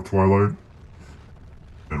revival of Twilight.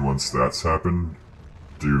 And once that's happened,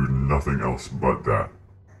 do nothing else but that.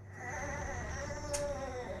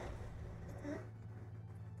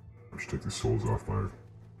 I should take the souls off my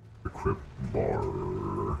equip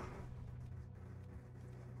bar.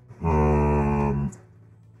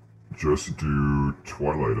 Just do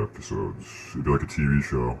Twilight episodes. It'd be like a TV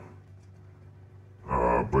show.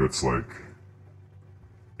 But it's like...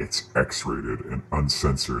 It's X-rated and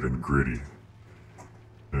uncensored and gritty.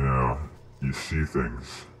 Yeah, you see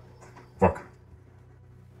things. Fuck.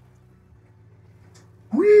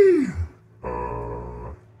 Whee!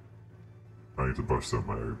 I need to bust out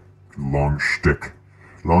my long shtick.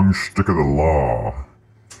 Long shtick of the law.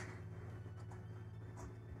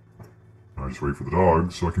 I just wait for the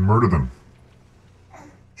dogs so I can murder them.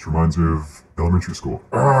 This reminds me of elementary school.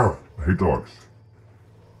 Ah! I hate dogs.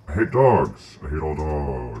 I hate dogs. I hate all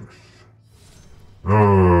dogs.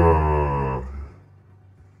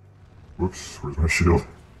 Whoops, where's my shield?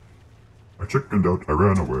 I chickened out, I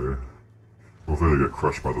ran away. Hopefully they get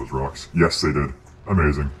crushed by those rocks. Yes, they did.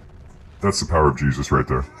 Amazing. That's the power of Jesus right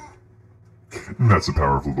there. And that's the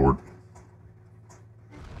power of the Lord.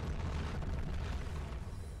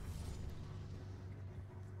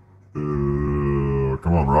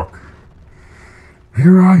 Come on, rock.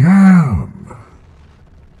 Here I am!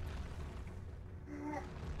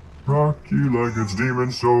 Rock you like it's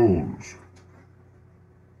demon souls.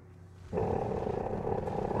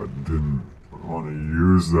 Oh, I didn't want to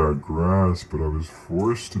use that grass, but I was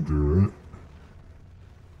forced to do it.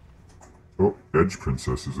 Oh, Edge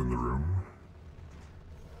Princess is in the room.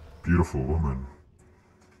 Beautiful woman.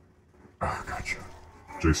 Ah, gotcha.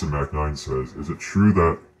 Jason Mac 9 says, is it true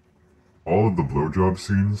that all of the blowjob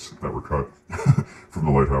scenes that were cut from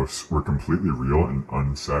the lighthouse were completely real and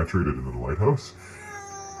unsaturated in the lighthouse.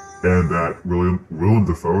 And that Willem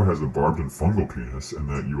Dafoe has a barbed and fungal penis, and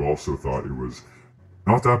that you also thought it was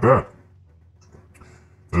not that bad.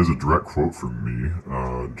 That is a direct quote from me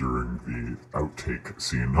during the outtake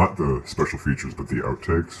scene. Not the special features, but the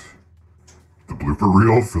outtakes. The blooper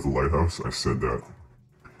reel for the lighthouse. I said that.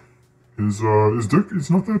 His dick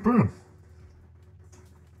is not that bad.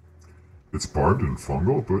 It's barbed and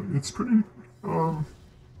fungal, but it's pretty, as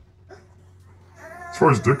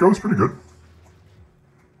far as dick goes, pretty good.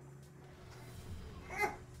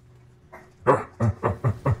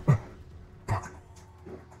 Fuck.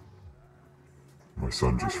 My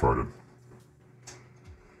son just farted.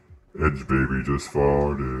 Edge baby just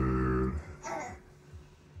farted.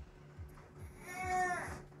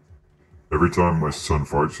 Every time my son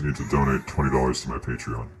farts, you need to donate $20 to my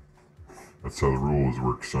Patreon. That's how the rules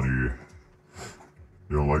work, sonny.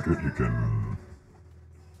 You don't like it, you can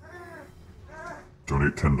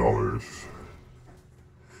donate $10.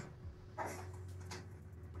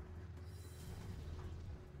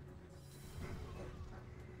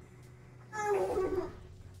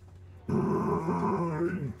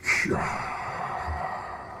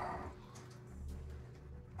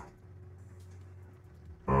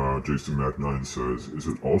 Jason Mac9 says, is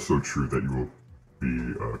it also true that you will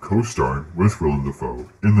be co-starring with Willem Dafoe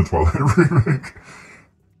in the Twilight remake?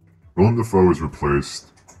 Willem Dafoe has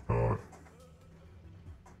replaced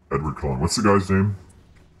Edward Cullen. What's the guy's name?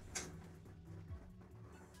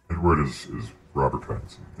 Edward is Robert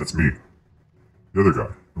Pattinson. That's me. The other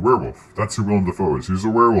guy. The werewolf. That's who Willem Dafoe is. He's a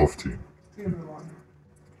werewolf team.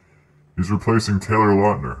 He's replacing Taylor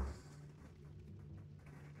Lautner.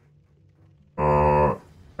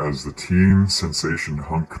 As the teen sensation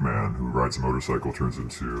hunk man who rides a motorcycle turns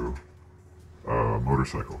into a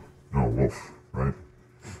motorcycle. No, a wolf, right?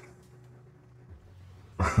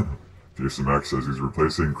 Jason Max says he's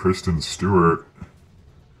replacing Kristen Stewart.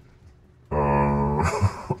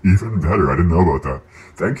 Even better. I didn't know about that.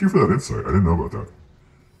 Thank you for that insight. I didn't know about that.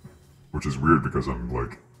 Which is weird because I'm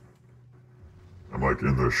like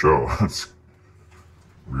in the show. That's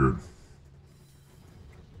weird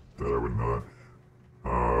that I wouldn't know that.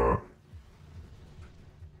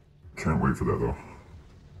 Can't wait for that though.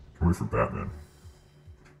 Can't wait for Batman.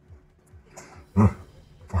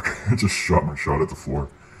 Fuck, I just shot my shot at the floor.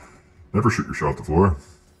 Never shoot your shot at the floor.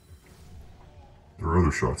 There are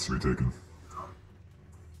other shots to be taken.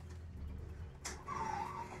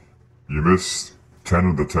 You miss 10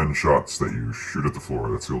 of the 10 shots that you shoot at the floor.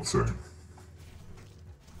 That's the old saying.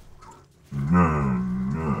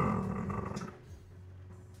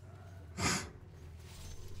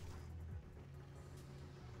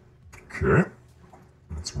 Okay,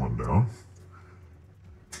 that's one down.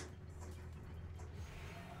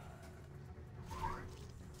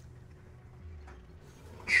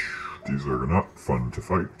 These are not fun to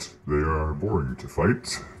fight. They are boring to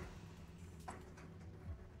fight.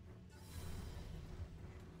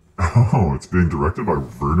 Oh, it's being directed by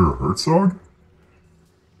Werner Herzog?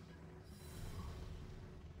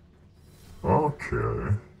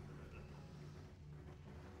 Okay.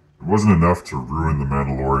 It wasn't enough to ruin The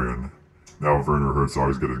Mandalorian. Now Werner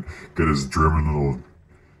Herzog's gonna get his dirty little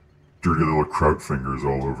kraut fingers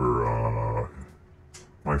all over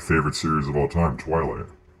my favorite series of all time, Twilight.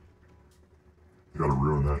 You gotta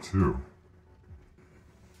ruin that too.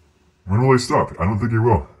 When will he stop? I don't think he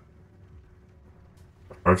will.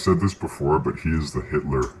 I've said this before, but he is the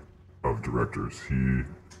Hitler of directors. I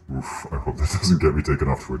hope that doesn't get me taken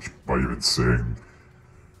off Twitch by even saying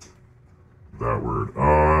that word.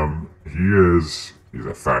 He's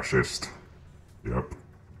a fascist. Yep.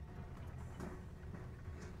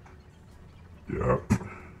 You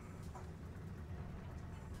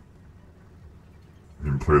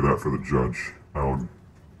can play that for the judge. I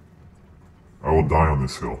will die on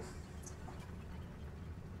this hill.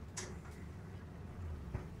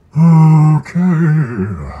 Okay.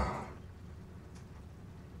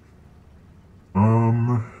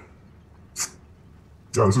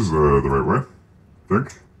 Yeah, this is the right way.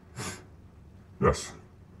 Think? Yes.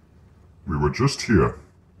 We were just here.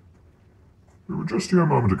 We were just here a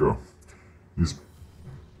moment ago. These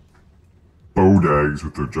bodags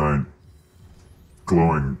with their giant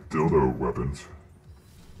glowing dildo weapons.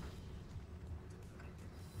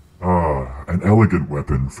 Ah, an elegant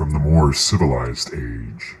weapon from the more civilized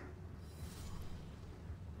age.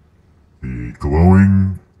 The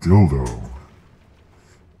glowing dildo.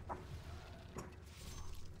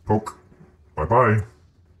 Poke. Bye-bye.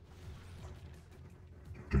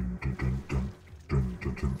 Dun, dun, dun, dun, dun,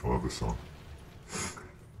 dun, dun. I love this song.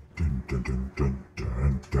 Dun, dun,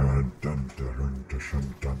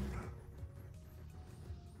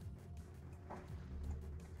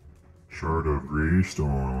 Shard of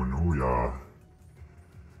Greystone. Oh yeah.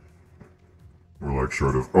 More like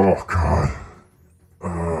Shard of... Oh god.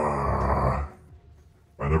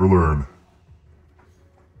 I never learn.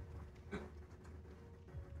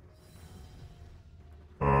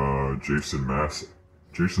 Jason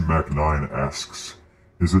Mac 9 asks,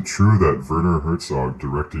 is it true that Werner Herzog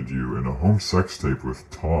directed you in a home sex tape with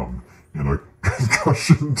Tom in a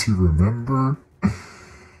concussion to remember?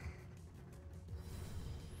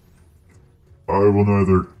 I will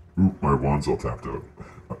neither... Ooh, my wand's all tapped out.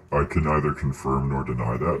 I can neither confirm nor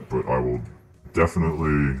deny that, but I will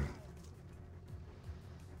definitely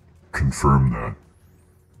confirm that.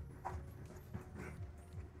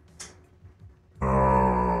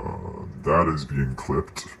 That is being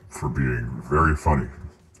clipped for being very funny.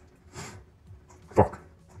 Fuck.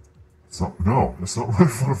 No, that's not what I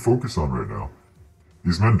want to focus on right now.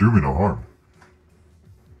 These men do me no harm.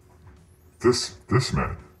 This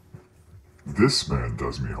man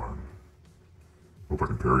does me harm. Hope I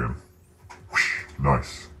can parry him. Whoosh,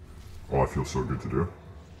 nice. Oh, I feel so good to do.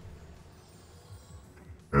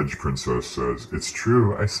 Edge Princess says, it's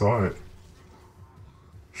true, I saw it.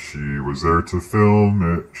 She was there to film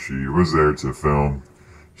it. She was there to film.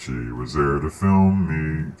 She was there to film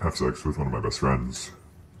me have sex with one of my best friends.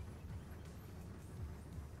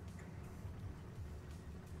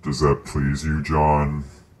 Does that please you, John?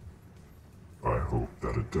 I hope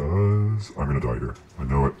that it does. I'm gonna die here. I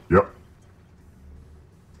know it. Yep.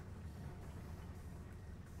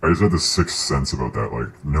 I just had this sixth sense about that.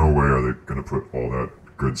 Like, no way are they gonna put all that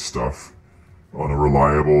good stuff on a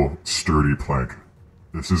reliable, sturdy plank.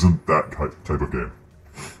 This isn't that type of game.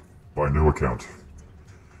 By no account.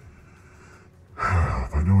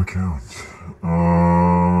 By no account.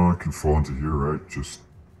 I can fall into here, right? Just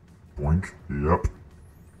boink. Yep.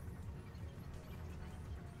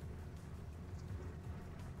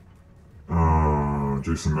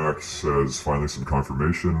 Jason Max says, finally some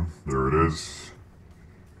confirmation. There it is.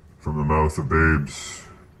 From the mouth of babes.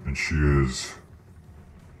 And she is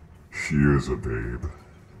a babe.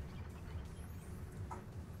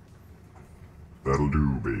 That'll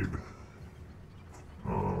do, babe.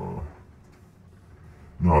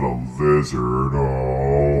 Not a lizard,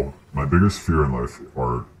 oh. My biggest fear in life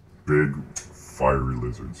are big, fiery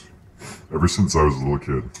lizards. Ever since I was a little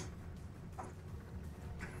kid.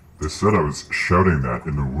 They said I was shouting that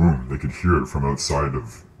in the room. They could hear it from outside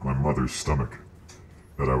of my mother's stomach.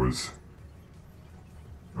 That I was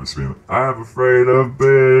being, I'm afraid of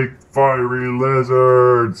big, fiery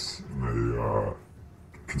lizards. And they,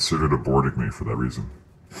 considered aborting me for that reason.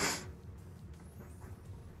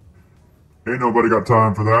 Ain't nobody got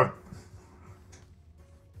time for that.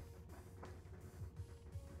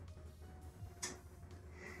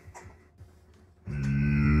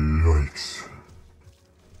 Yikes.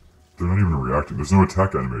 They're not even reacting. There's no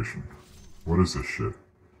attack animation. What is this shit?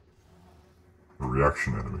 A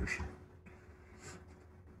reaction animation.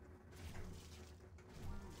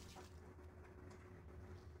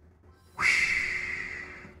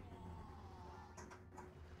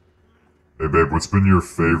 Hey babe, what's been your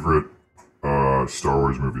favorite Star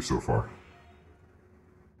Wars movie so far?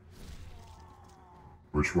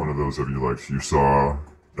 Which one of those have you liked? You saw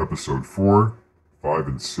episode 4, 5,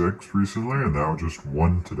 and 6 recently, and now just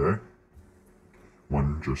 1 today.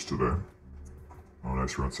 1 just today. Oh,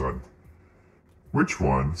 nice, we're outside. Which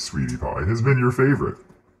one, sweetie pie, has been your favorite?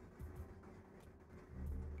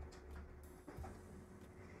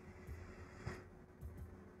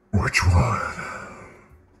 Which one?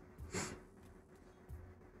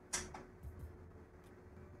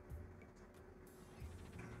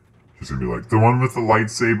 She's gonna be like, the one with the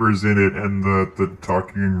lightsabers in it and the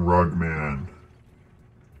talking rug man.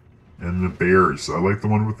 And the bears. I like the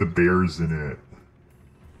one with the bears in it.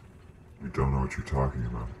 You don't know what you're talking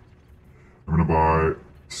about. I'm gonna buy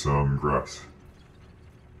some grass.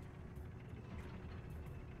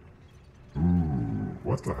 Ooh,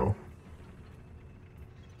 what the hell?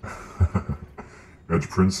 Edge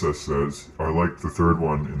Princess says, I like the third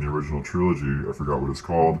one in the original trilogy. I forgot what it's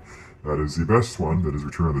called. That is the best one. That is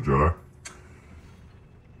Return of the Jedi.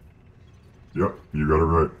 Yep, you got it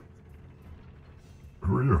right.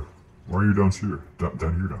 Who are you? Why are you down here? Down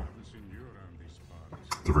here now.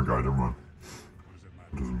 Different guy, never mind.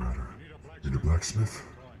 It doesn't matter. Need a blacksmith?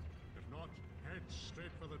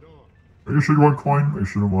 Are you sure you want coin? Are you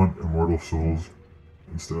sure you want immortal souls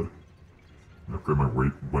instead? Upgrade my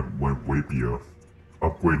Wapio.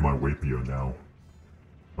 Upgrade my Wapio now.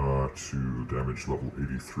 To damage level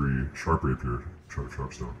 83. Sharp Rapier.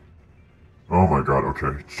 Sharpstone. Oh my god,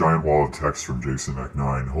 okay. Giant wall of text from Jason Mac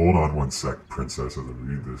 9. Hold on one sec, princess, as I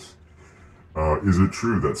read this. Is it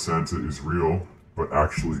true that Santa is real, but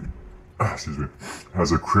actually, excuse me,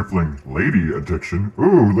 has a crippling lady addiction?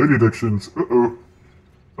 Ooh, lady addictions. Uh-oh.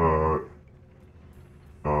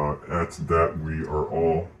 At that we are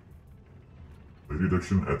all lady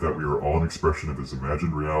addiction. At that we are all an expression of his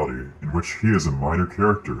imagined reality, in which he is a minor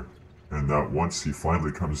character, and that once he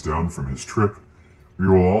finally comes down from his trip, we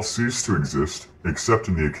will all cease to exist, except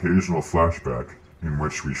in the occasional flashback in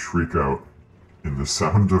which we shriek out in the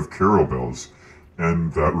sound of carol bells,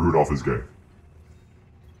 and that Rudolph is gay.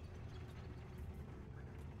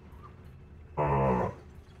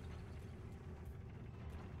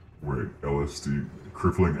 Wait, LSD,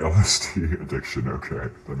 crippling LSD addiction.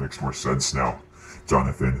 Okay, that makes more sense now,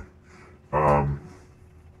 Jonathan. Um,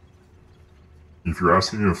 if you're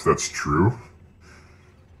asking if that's true,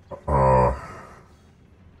 uh,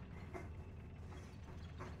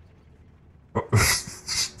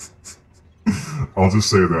 I'll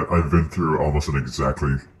just say that I've been through almost the exact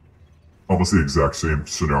same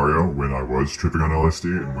scenario when I was tripping on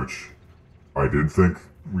LSD, in which I did think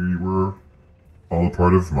we were all a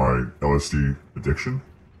part of my LSD addiction,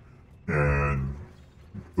 and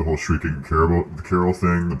the whole shrieking the carol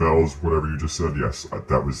thing, the bells, whatever you just said, yes,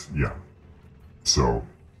 that was, yeah. So,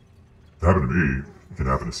 it happened to me, it can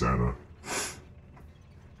happen to Santa.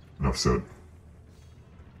 Enough said.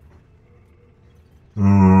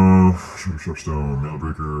 Sharpstone,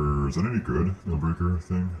 Mailbreaker, is that any good? Mailbreaker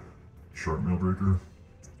thing? Sharp Mailbreaker?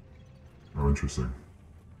 Oh, interesting.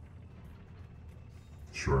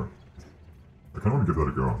 Sure. I kind of want to give that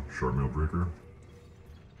a go. Sharp Mailbreaker.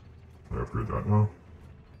 I upgrade that now.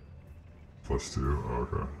 +2. Oh,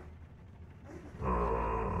 okay.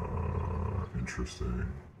 Interesting.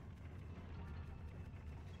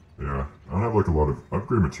 Yeah, I don't have like a lot of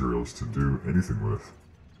upgrade materials to do anything with.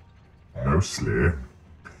 Mostly.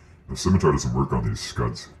 The scimitar doesn't work on these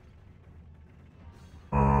scuds.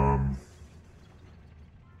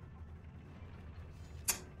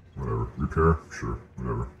 Whatever. Repair? Sure.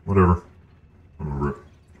 Whatever. I'm over it.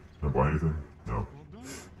 Can I buy anything? No.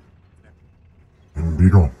 And be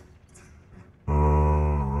gone.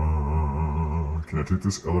 Can I take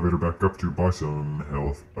this elevator back up to buy some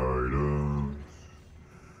health items?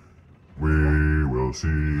 We will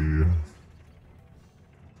see.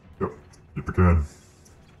 Yep, I can.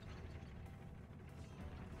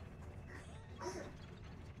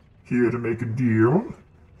 Here to make a deal?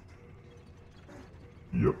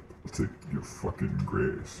 Yep, I'll take your fucking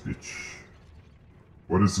grace, bitch.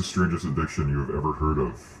 What is the strangest addiction you have ever heard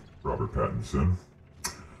of, Robert Pattinson?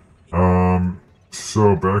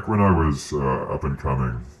 So back when I was up and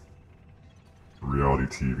coming reality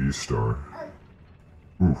TV star.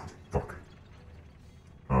 Ooh, fuck.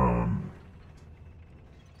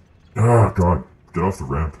 God, get off the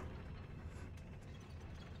ramp.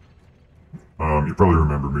 You probably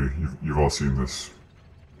remember me. You've all seen this.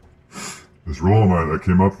 This role I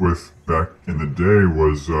came up with back in the day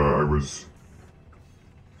was I was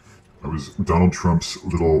Donald Trump's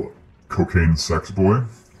little cocaine sex boy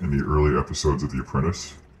in the early episodes of The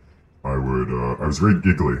Apprentice. I was very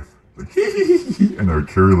giggly, like and I would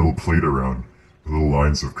carry a little plate around with little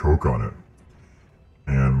lines of coke on it.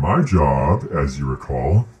 And my job, as you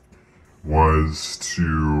recall, was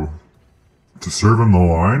to serve him the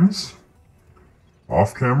lines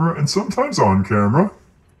off camera and sometimes on camera,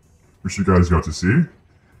 which you guys got to see.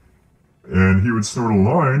 And he would snort a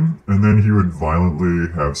line, and then he would violently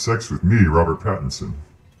have sex with me, Robert Pattinson,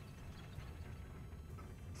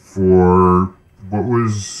 for what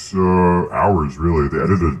was hours, really. They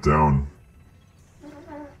edited it down.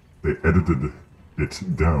 They edited it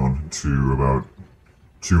down to about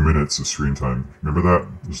 2 minutes of screen time. Remember that?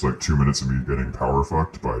 It was like 2 minutes of me getting power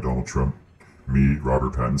fucked by Donald Trump, me,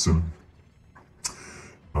 Robert Pattinson.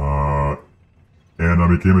 And I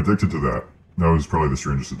became addicted to that. That was probably the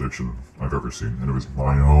strangest addiction I've ever seen, and it was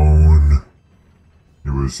my own.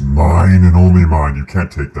 It was mine and only mine. You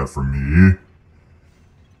can't take that from me.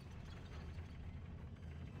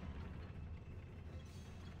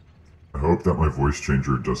 I hope that my voice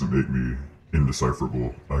changer doesn't make me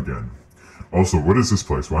indecipherable again. Also, what is this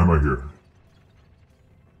place? Why am I here?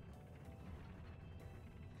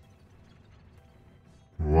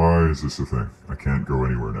 Why is this a thing? I can't go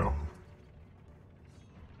anywhere now.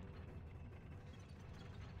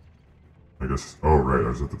 I guess, oh right, I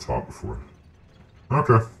was at the top before.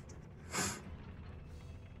 Okay.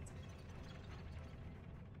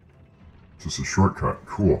 Just a shortcut,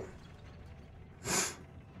 cool.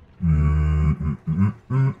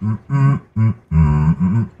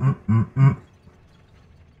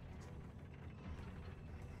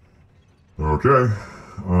 Okay,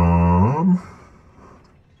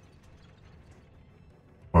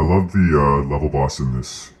 love the level boss in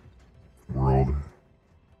this world.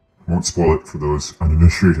 Won't spoil it for those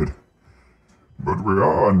uninitiated. But we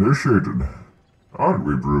are initiated, aren't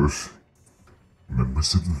we, Bruce?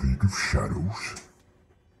 Members of the League of Shadows.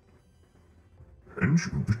 And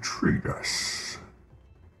you betrayed us.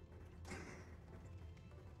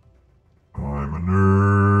 I'm a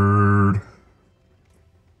nerd.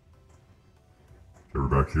 Okay, we're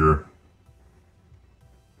back here.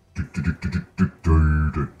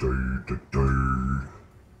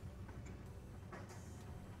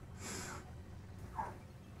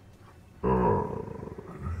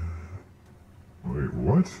 Wait,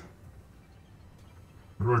 what?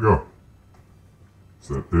 Where do I go? Is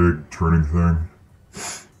that big turning thing?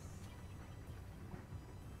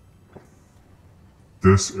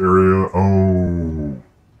 This area, oh.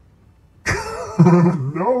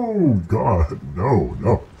 No, God,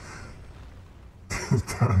 no.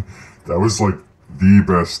 that was like the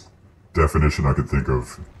best definition I could think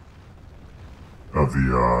of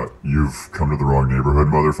the, you've come to the wrong neighborhood,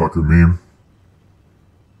 motherfucker meme.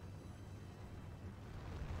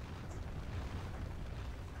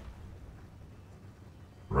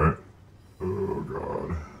 Right? Oh,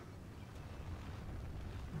 God.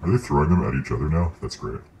 Are they throwing them at each other now? That's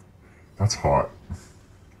great. That's hot.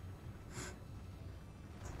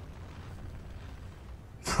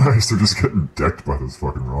 Nice, they're just getting decked by those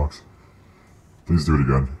fucking rocks. Please do it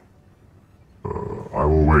again. I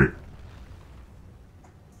will wait.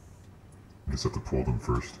 I just have to pull them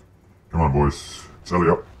first. Come on, boys. Sally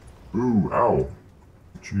up. Ooh, ow.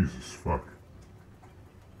 Jesus, fuck.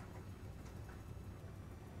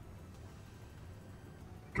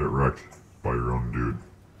 Get wrecked by your own dude.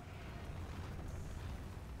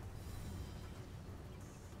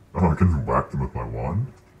 Oh, I can whack them with my wand?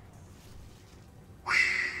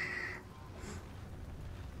 Whoosh.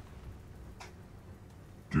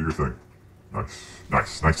 Do your thing. Nice.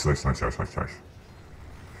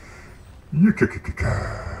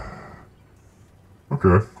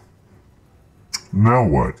 Okay. Now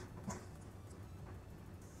what?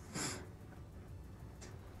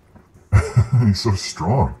 He's so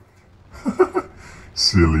strong.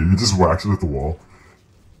 Silly, he just whacks it with the wall.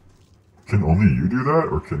 Can only you do that,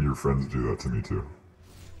 or can your friends do that to me too?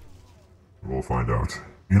 We'll find out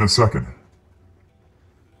in a second.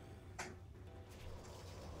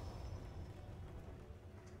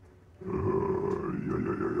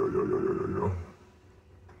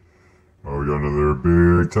 Oh, we got another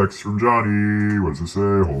big text from Johnny. What does it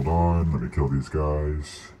say? Hold on, let me kill these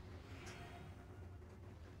guys.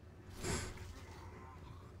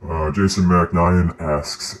 Jason Mac9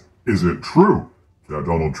 asks, is it true that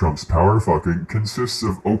Donald Trump's power fucking consists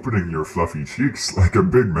of opening your fluffy cheeks like a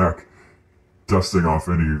Big Mac, dusting off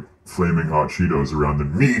any flaming hot Cheetos around the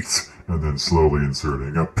meat, and then slowly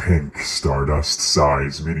inserting a pink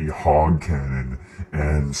Stardust-sized mini hog cannon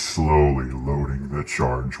and slowly loading the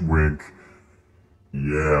charge? Wink.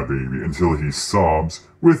 Yeah, baby, until he sobs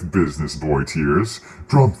with business boy tears.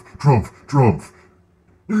 Trump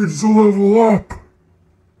needs to level up.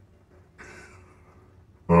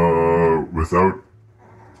 Without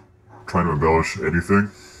trying to embellish anything,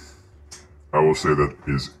 I will say that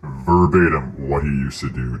is verbatim what he used to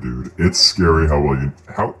do, dude. It's scary how well you...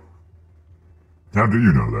 How do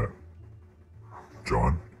you know that,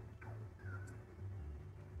 John?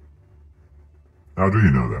 How do you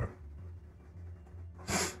know that?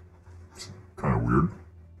 It's kind of weird.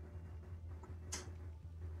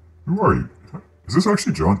 Who are you? Is this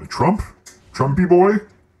actually John? Trump? Trumpy boy?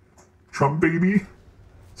 Trump baby?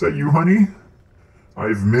 Is that you, honey?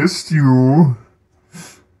 I've missed you.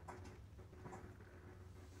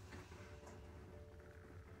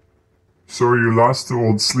 Sorry you lost to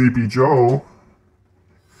old Sleepy Joe.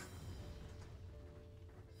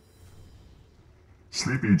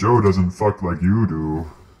 Sleepy Joe doesn't fuck like you do.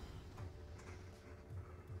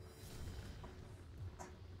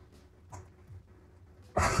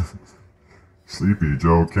 Sleepy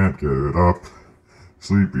Joe can't get it up.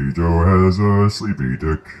 Sleepy Joe has a sleepy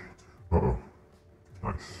dick. Uh-oh.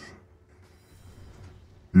 Nice.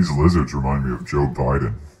 These lizards remind me of Joe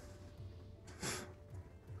Biden.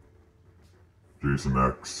 Jason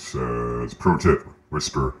Max says, pro tip,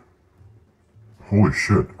 whisper. Holy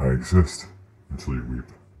shit, I exist. Until you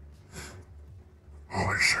weep.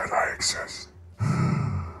 Holy shit, I exist.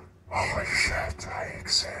 Holy shit, I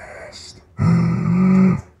exist.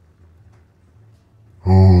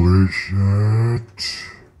 Holy shit.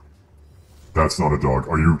 That's not a dog.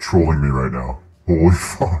 Are you trolling me right now? Holy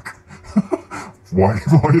fuck. Why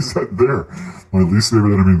is that there? My least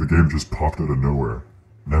favorite enemy in the game just popped out of nowhere.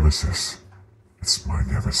 Nemesis. It's my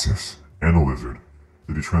nemesis. And a lizard.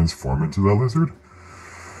 Did he transform into that lizard?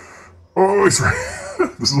 Oh, he's right.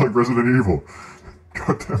 This is like Resident Evil.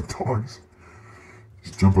 Goddamn dogs.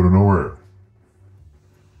 Just jump out of nowhere.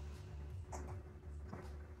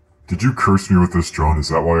 Did you curse me with this, John? Is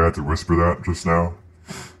that why I had to whisper that just now?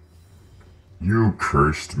 You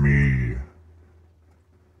cursed me.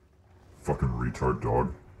 Fucking retard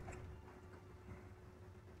dog.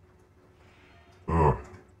 Ugh.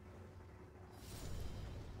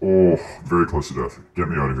 Oh, very close to death. Get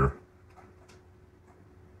me out of here.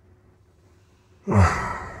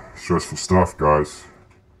 Stressful stuff, guys.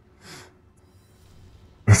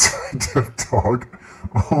 It's a dead dog.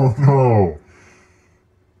 Oh no.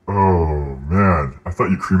 Oh man. I thought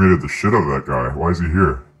you cremated the shit out of that guy. Why is he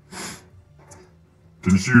here?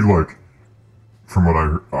 Didn't you, like, from what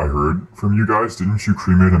I heard from you guys, didn't you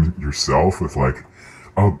cremate him yourself with, like,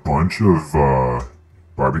 a bunch of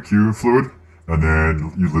barbecue fluid? And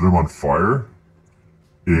then you lit him on fire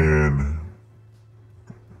in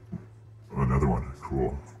another one.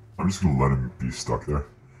 Cool. I'm just gonna let him be stuck there.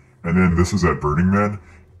 And then this was at Burning Man,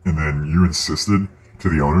 and then you insisted to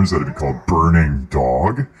the owners that it be called Burning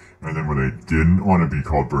Dog. And then when they didn't want to be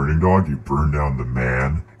called Burning Dog, you burned down the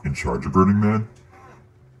man in charge of Burning Man.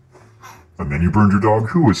 And then you burned your dog,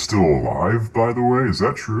 who is still alive, by the way. Is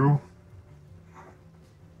that true?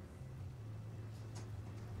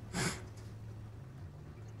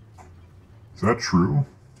 Is that true?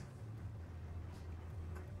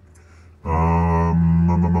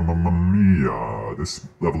 Yeah, this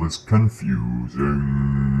level is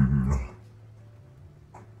confusing.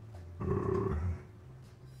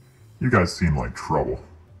 You guys seem like trouble.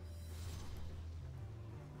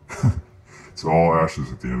 It's all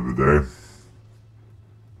ashes at the end of the day.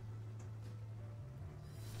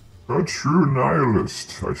 A true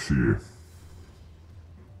nihilist, I see.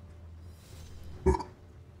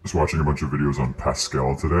 Just watching a bunch of videos on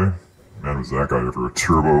Pascal today. Man, was that guy ever a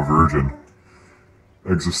turbo virgin.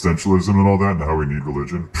 Existentialism and all that, and how we need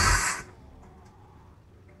religion.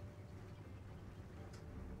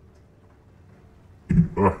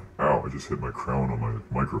 Ow, I just hit my crown on my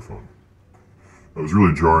microphone. That was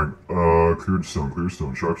really jarring. Cleared stone, clear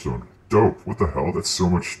stone, sharp stone. Dope. What the hell? That's so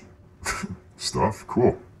much stuff.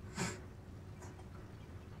 Cool.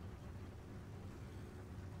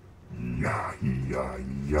 Yeah.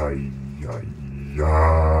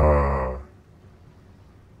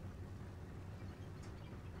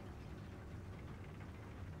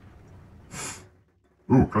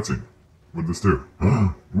 Ooh, cutscene. What'd this do?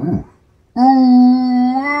 Ooh.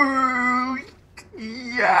 Ooh.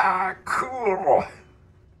 Yeah, cool.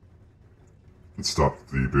 It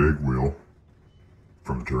stopped the big wheel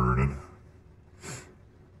from turning.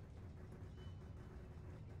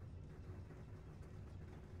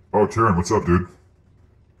 Oh, Taryn, what's up, dude?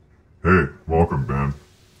 Hey, welcome, Ben.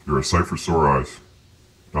 You're a sight for sore eyes.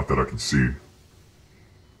 Not that I can see.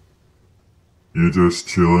 You just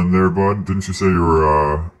chilling there, bud? Didn't you say you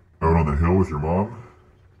were, out on the hill with your mom?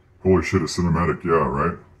 Holy shit, a cinematic, yeah,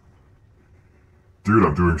 right? Dude,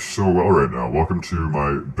 I'm doing so well right now. Welcome to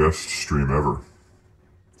my best stream ever.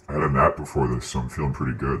 I had a nap before this, so I'm feeling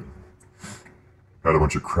pretty good. Had a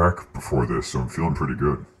bunch of crack before this, so I'm feeling pretty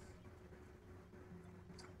good.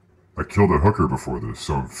 I killed a hooker before this,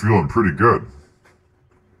 so I'm feeling pretty good.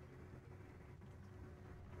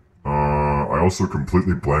 I also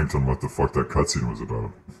completely blanked on what the fuck that cutscene was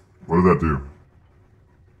about. What did that do?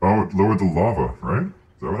 Oh, it lowered the lava, right?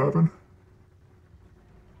 Is that what happened?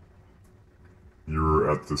 You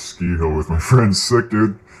were at the ski hill with my friend. Sick,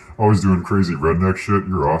 dude. Always doing crazy redneck shit.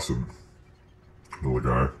 You're awesome. Little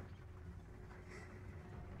guy.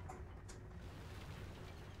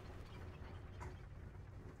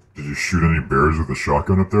 Did you shoot any bears with a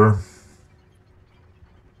shotgun up there?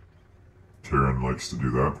 Taryn likes to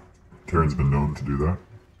do that. Taryn's been known to do that.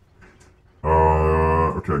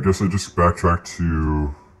 Okay, I guess I just backtracked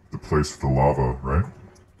to the place with the lava, right?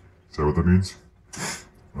 Is that what that means?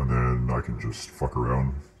 And then I can just fuck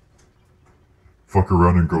around. Fuck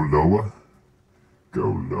around and go lower.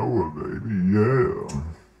 Go lower, baby, yeah.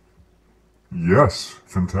 Yes,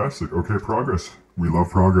 fantastic. Okay, progress. We love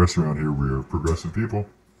progress around here. We are progressive people.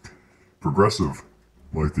 Progressive,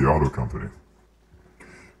 like the auto company.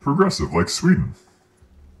 Progressive, like Sweden.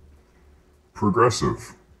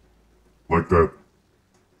 Progressive, like that,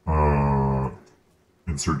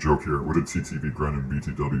 insert joke here. What did TTV Grunt and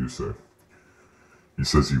BTW say? He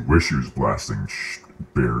says he wished he was blasting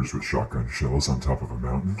bears with shotgun shells on top of a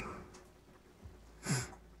mountain. It's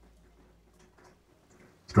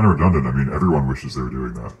kind of redundant. I mean, everyone wishes they were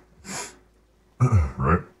doing that.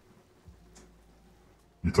 Right?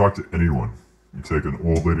 You talk to anyone, You take an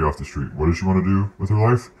old lady off the street. What does she want to do with her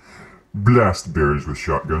life? Blast bears with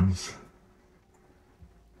shotguns.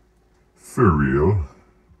 For real.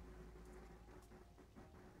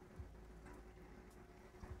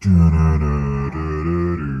 I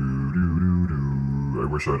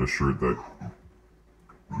wish I had a shirt that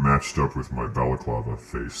matched up with my balaclava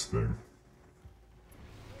face thing.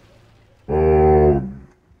 Oh,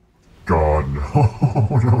 God, no.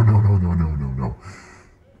 No, no, no, no, no, no, no.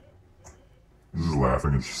 This is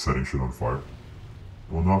laughing and setting shit on fire.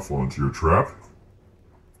 I will not fall into your trap.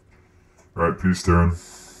 Alright, peace, Darren.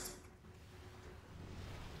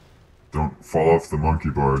 Don't fall off the monkey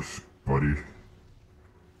bars, buddy.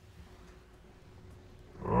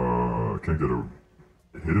 I can't get a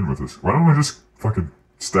hit in with this. Why don't I just fucking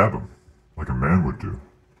stab him? Like a man would do.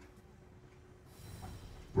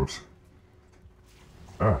 Whoops.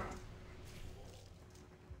 Ah.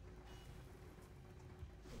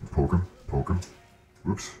 Poke him, poke him.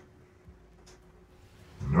 Whoops.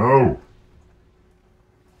 No!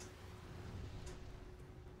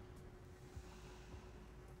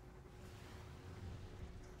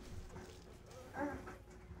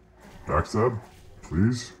 Backstab?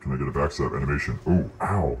 Please? Can I get a backstab animation? Oh,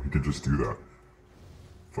 ow! He can just do that.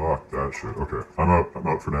 Fuck that shit. Okay, I'm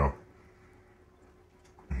out for now.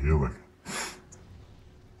 Healing.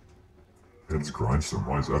 Head's grindstone.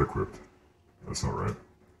 Why is that equipped? That's not right.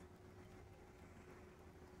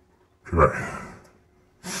 Okay.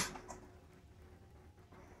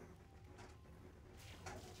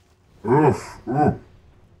 Oof. Ooh.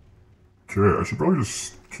 Okay, I should probably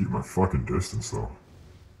just keep my fucking distance though.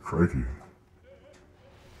 Crikey.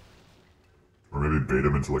 Or maybe bait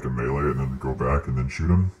him into like a melee and then go back and then shoot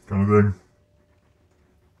him, kind of thing.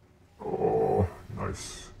 Oh,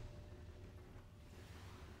 nice.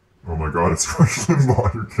 Oh my god, it's Rush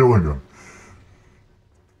Limbaugh, you're killing him.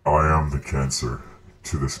 I am the cancer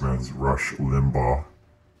to this man's Rush Limbaugh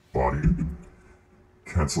body.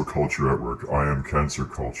 Cancel culture at work. I am cancer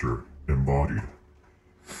culture embodied.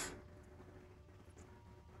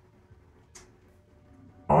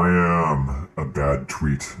 I am a bad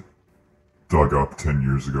tweet dug up 10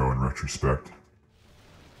 years ago in retrospect.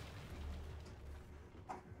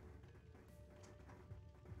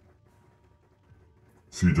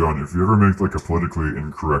 See, John, if you ever make like a politically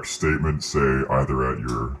incorrect statement, say either at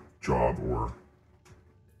your job or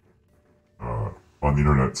on the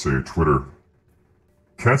internet, say Twitter,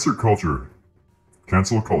 cancel culture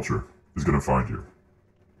is going to find you.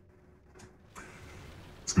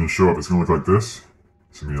 It's going to show up, it's going to look like this.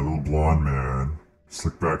 It's going to be a little blonde man,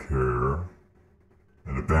 slick back hair,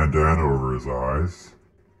 and a bandana over his eyes.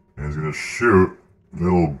 And he's going to shoot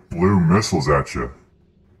little blue missiles at you.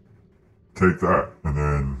 Take that, and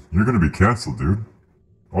then you're going to be canceled, dude.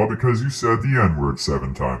 All because you said the N-word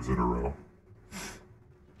 7 times in a row.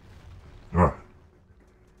 Ah.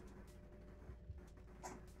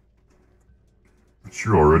 But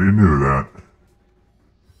you already knew that.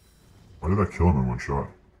 Why did I kill him in one shot?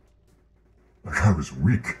 That guy was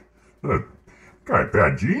weak. That guy had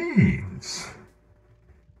bad genes.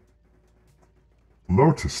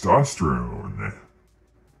 Low testosterone.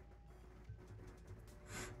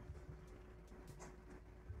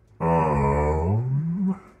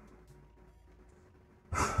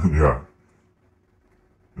 Yeah.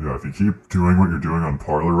 Yeah, if you keep doing what you're doing on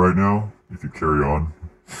Parler right now, if you carry on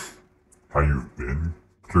how you've been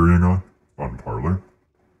carrying on Parler,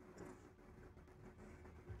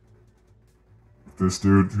 this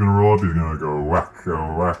dude's gonna roll up, he's gonna go whack,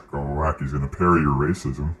 go whack, go whack, he's gonna parry your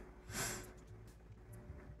racism.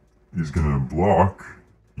 He's gonna block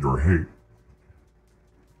your hate.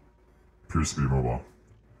 Appears to be mobile.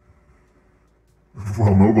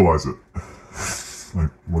 Well, mobilize it. Like,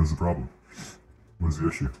 what is the problem? What is the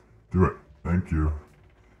issue? Do it. Thank you.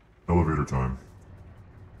 Elevator time.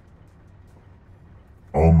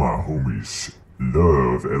 All my homies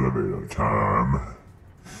love elevator time.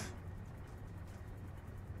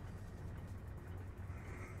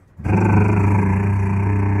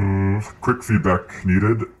 Quick feedback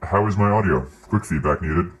needed. How is my audio? Quick feedback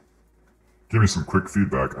needed. Give me some quick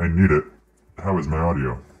feedback. I need it. How is my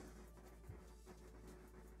audio?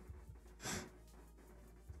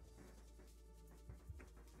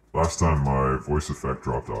 Last time my voice effect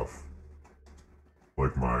dropped off.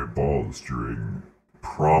 Like my balls during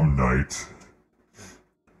prom night.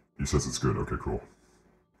 He says it's good. Okay, cool.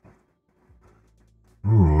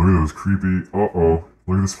 Ooh, look at those creepy... Uh-oh.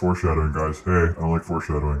 Look at this foreshadowing, guys. Hey, I don't like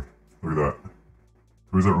foreshadowing. Look at that.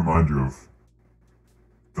 Who does that remind you of?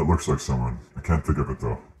 That looks like someone. I can't think of it,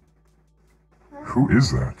 though. Who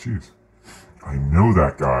is that? Jeez. I know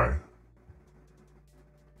that guy.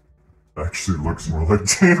 Actually looks more like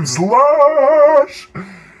James Lush!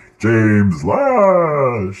 James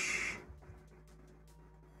Lush!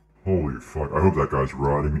 Holy fuck, I hope that guy's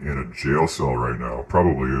rotting in a jail cell right now.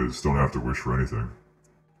 Probably is, don't have to wish for anything.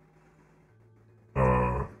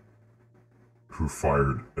 Who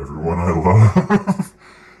fired everyone I love?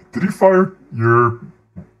 Did he fire your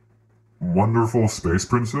wonderful space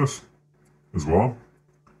princess as well?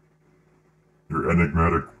 Your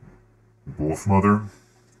enigmatic wolf mother?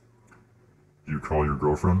 You call your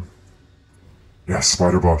girlfriend? Yes,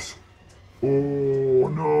 Spider Boss. Oh,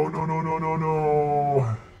 no, no, no, no, no,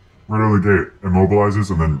 no. Right out of the gate, immobilizes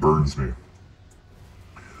and then burns me.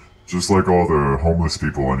 Just like all the homeless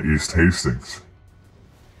people in East Hastings.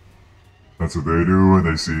 That's what they do when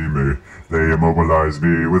they see me. They immobilize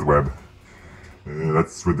me with web.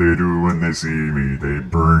 That's what they do when they see me. They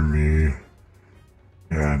burn me.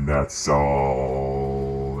 And that's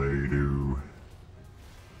all they do.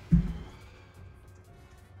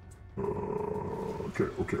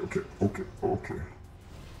 Okay.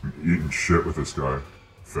 I'm eating shit with this guy.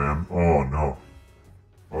 Fam. Oh no.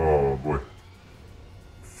 Oh boy.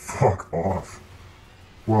 Fuck off.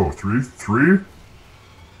 Whoa, three?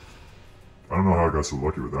 I don't know how I got so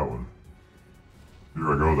lucky with that one.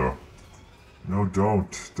 Here I go though. No,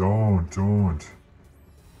 don't.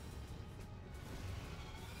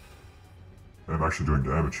 I'm actually doing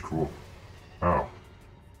damage, cool. Ow.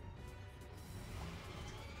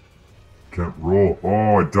 Can't roll.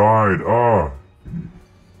 Oh, I died. Oh.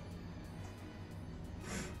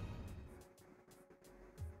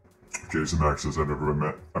 Jason Max says I've never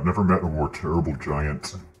met a more terrible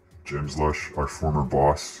giant. James Lush, our former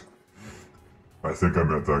boss. I think I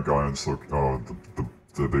met that guy on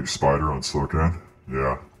the big spider on Slocan.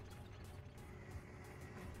 Yeah.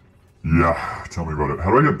 Yeah, tell me about it. How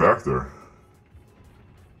do I get back there?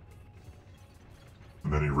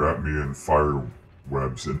 And then he wrapped me in fire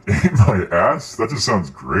webs and ate my ass? That just sounds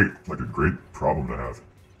great. Like a great problem to have.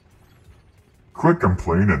 Quit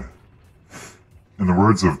complaining. In the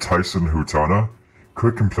words of Tyson Hutana,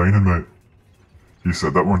 quit complaining, mate. He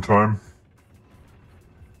said that one time.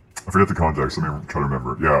 I forget the context, let me try to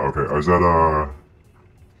remember. Yeah, okay, I was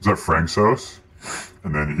at Frank's house,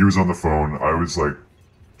 and then he was on the phone. I was like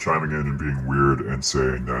chiming in and being weird and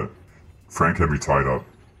saying that Frank had me tied up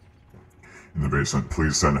in the basement.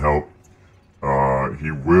 Please send help.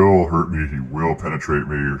 He will hurt me, he will penetrate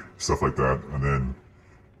me, stuff like that. And then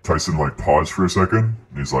Tyson like paused for a second,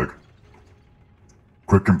 and he's like,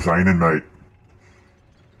 quit complaining, mate.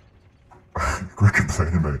 Quit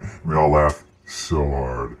complaining, mate. We all laughed so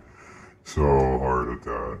hard at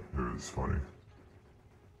that. It was funny.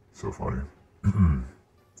 So funny.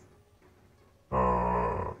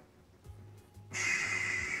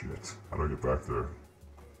 Shit. How do I get back there?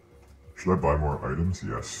 Should I buy more items?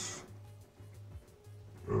 Yes.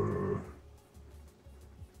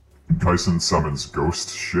 Tyson summons ghost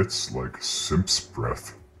shits like Simp's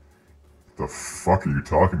breath. What the fuck are you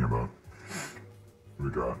talking about? What we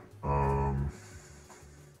got?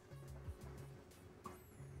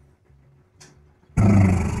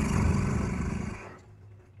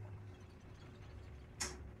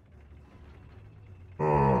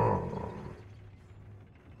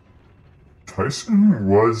 Tyson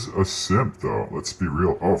was a simp, though. Let's be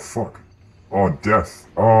real. Oh, fuck. Oh, death.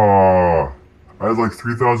 Oh, I had like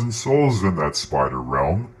 3,000 souls in that spider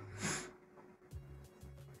realm.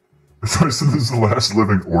 Tyson is the last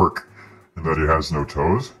living orc, and that he has no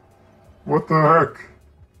toes? What the heck?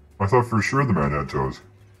 I thought for sure the man had toes.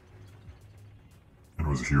 And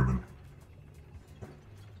was a human.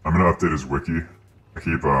 I'm gonna update his wiki. I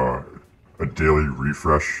keep a daily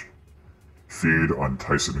refresh feed on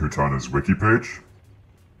Tyson Hutana's wiki page.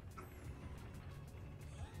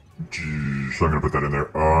 So I'm gonna put that in there.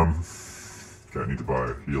 Okay, I need to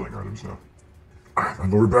buy healing items now. My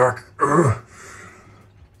lower back.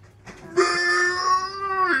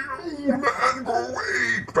 Old man, go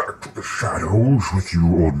away! Back to the shadows with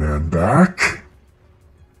you, old man, back.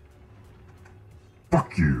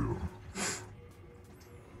 Fuck you.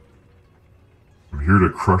 I'm here to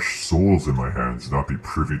crush souls in my hands, not be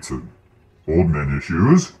privy to old man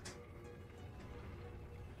issues.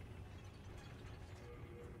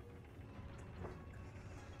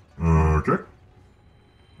 Okay.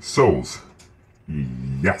 Souls.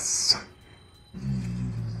 Yes.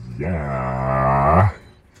 Yeah.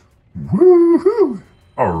 Woohoo!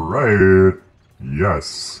 Alright.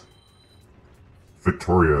 Yes.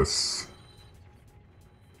 Victorious.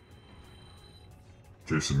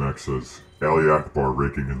 Jason Max says, Ali Akbar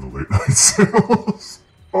raking in the late night sales.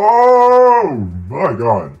 Oh my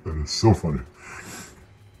god, that is so funny.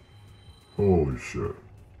 Holy shit.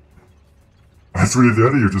 That's what he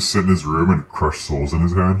did? He would just sit in his room and crush souls in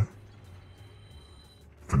his hand?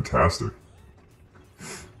 Fantastic.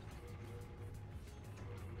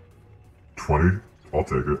 20? I'll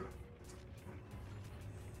take it.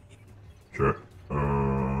 Okay.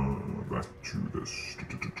 Back to this.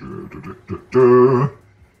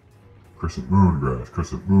 Crescent moongrass,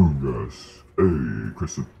 crescent moongrass. Hey,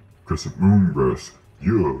 crescent moongrass.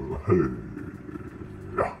 Yeah, hey.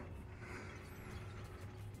 Yeah.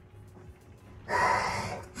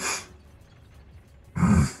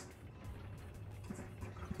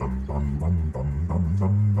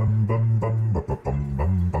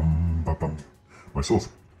 My souls.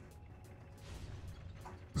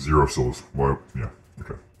 0 souls. Why? Yeah,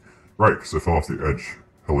 okay. Right, because I fell off the edge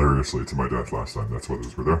hilariously to my death last time. That's why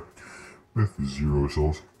those were there. With 0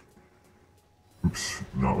 souls. Oops,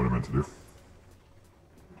 not what I meant to do.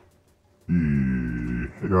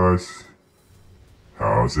 Hey guys.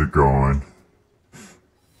 How's it going?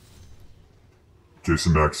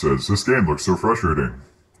 Jason Mack says, this game looks so frustrating.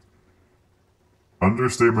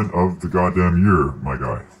 Understatement of the goddamn year, my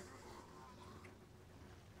guy.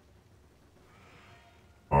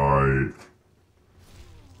 I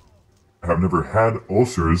have never had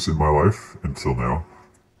ulcers in my life until now.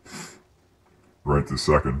 Right this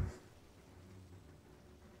second.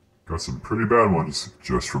 Got some pretty bad ones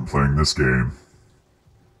just from playing this game.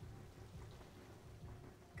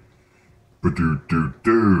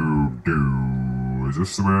 Ba-do-do-do-do. Is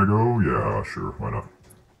this the way I go? Yeah, sure, why not?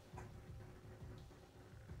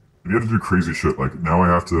 You have to do crazy shit, like now I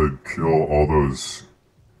have to kill all those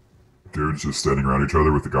dudes just standing around each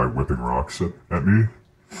other with the guy whipping rocks at me.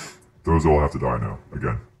 Those all have to die now,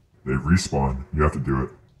 again. They respawn, you have to do it.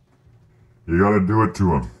 You gotta do it to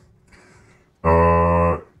them.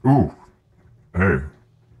 Ooh. Hey.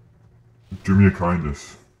 Do me a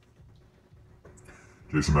kindness.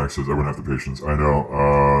 Jason Max says, I wouldn't have the patience. I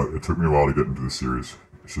know, it took me a while to get into this series.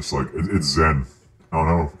 It's just like, it's zen. I don't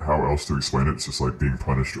know how else to explain it. It's just like being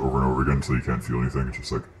punished over and over again until you can't feel anything. It's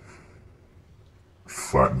just like,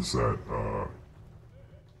 flattens that,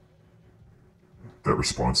 that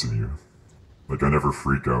response in you. Like, I never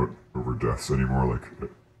freak out over deaths anymore. Like,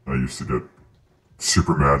 I used to get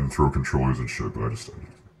super mad and throw controllers and shit, but I just,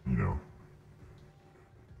 you know.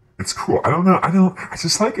 It's cool. I don't know. I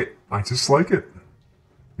just like it. I just like it.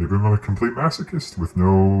 Maybe I'm a complete masochist with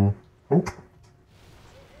no hope.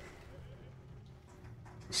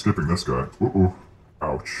 Skipping this guy. Ooh.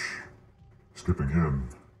 Ouch. Skipping him.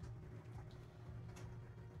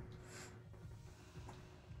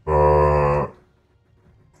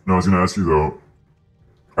 No, I was gonna ask you though.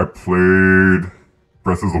 I played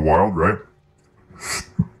Breath of the Wild, right?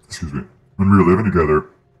 Excuse me. When we were living together,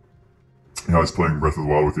 I was playing Breath of the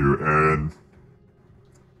Wild with you, and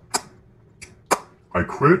I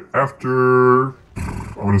quit after,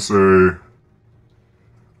 I want to say,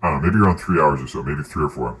 I don't know, maybe around 3 hours or so, maybe 3 or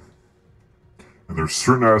 4. And there's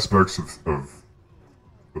certain aspects of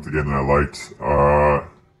the game that I liked.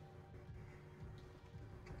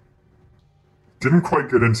 Didn't quite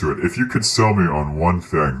get into it. If you could sell me on one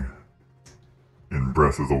thing in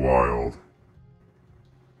Breath of the Wild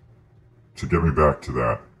to get me back to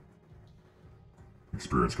that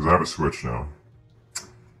experience, because I have a Switch now,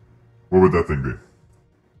 what would that thing be?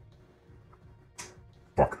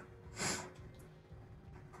 Fuck.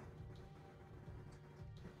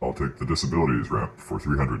 I'll take the disabilities ramp for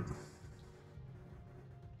 300.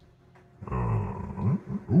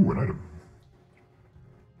 Ooh, an item.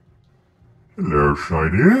 Hello,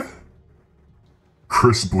 shiny.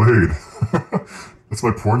 Chris Blade. That's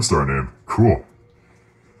my porn star name. Cool.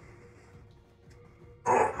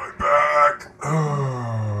 Oh, my back.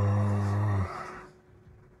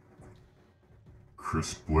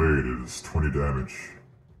 Chris Blade is 20 damage.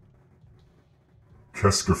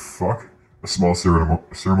 Keska fuck. A small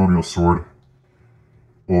ceremonial sword.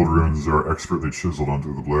 Old runes are expertly chiseled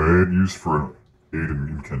onto the blade, used for an aid in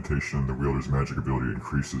incantation. The wielder's magic ability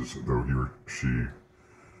increases, though he or she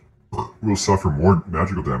will suffer more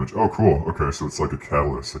magical damage. Oh, cool. Okay, so it's like a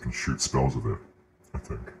catalyst. I can shoot spells with it, I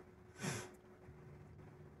think.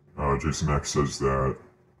 Jason Max says that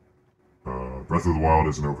Breath of the Wild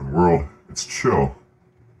is an open world. It's chill.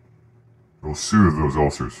 It will soothe those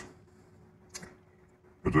ulcers.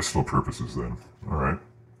 Medicinal purposes, then. Alright.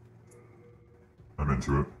 I'm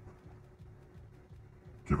into it.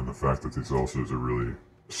 Given the fact that these ulcers are really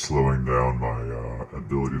slowing down my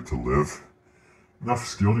ability to live. Enough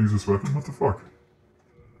skill to use this weapon? What the fuck?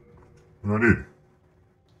 What do I need?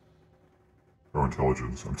 Oh,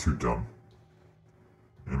 intelligence. I'm too dumb.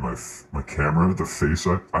 And my camera, the face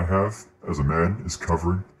I have as a man, is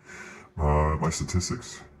covering my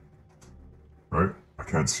statistics. Right? I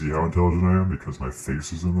can't see how intelligent I am because my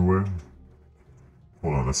face is in the way.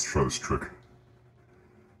 Hold on, let's try this trick.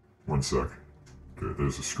 One sec. Okay,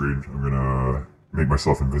 there's the screen. I'm gonna make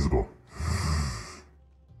myself invisible.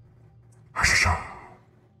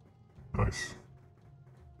 Nice.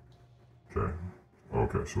 Okay.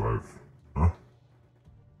 Okay, so I've... Huh?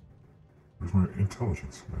 Where's my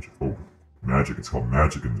intelligence? Magic. Oh, magic. It's called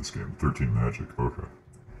magic in this game. 13 magic. Okay.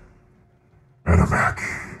 And a Mac.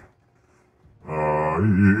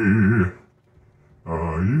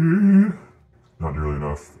 Not nearly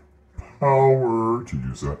enough power to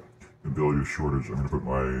use that. Ability shortage. I'm gonna put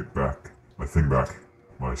my thing back.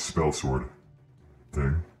 My spell sword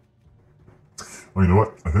thing. Well, you know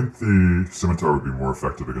what? I think the scimitar would be more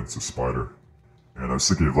effective against a spider. And I was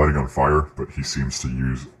thinking of lighting on fire, but he seems to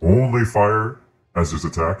use only fire as his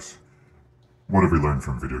attacks. What have we learned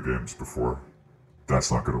from video games before?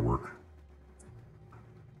 That's not gonna work.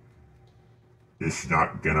 It's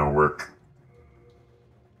not gonna work.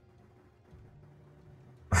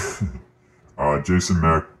 Jason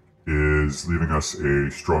Mack is leaving us a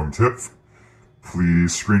strong tip.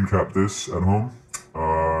 Please screen cap this at home.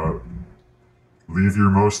 Leave your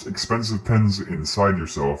most expensive pens inside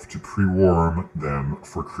yourself to pre-warm them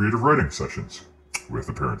for creative writing sessions with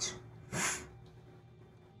the parents.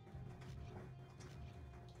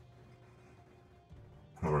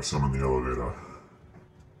 How do I summon the elevator?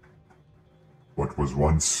 What was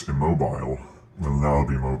once immobile will now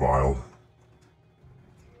be mobile.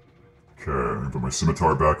 Okay, I'm gonna put my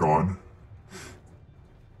scimitar back on.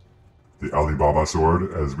 The Alibaba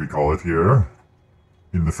sword, as we call it here.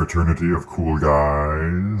 In the fraternity of cool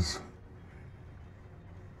guys.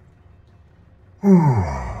 I'll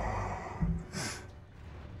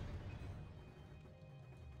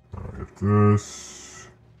hit this.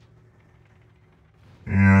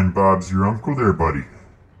 And Bob's your uncle there, buddy.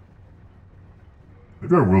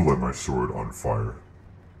 Maybe I will light my sword on fire.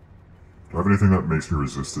 Do I have anything that makes me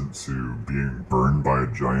resistant to being burned by a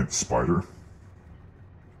giant spider?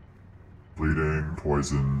 Bleeding,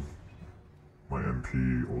 poison. My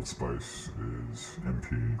MP Old Spice is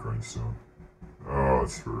MP Grindstone. Oh,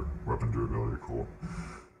 it's for weapon durability, cool.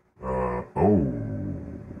 Oh,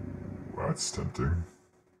 that's tempting.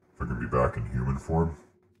 If I can be back in human form.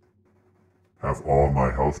 Have all my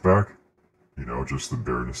health back. You know, just the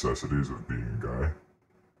bare necessities of being a guy.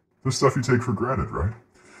 The stuff you take for granted, right?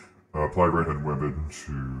 Apply redhead weapon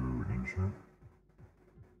to enchant.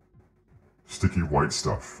 Sticky white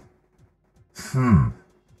stuff.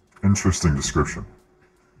 Interesting description.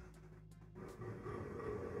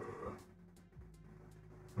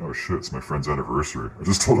 Oh shit, it's my friend's anniversary. I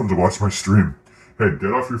just told him to watch my stream. Hey,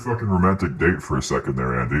 get off your fucking romantic date for a second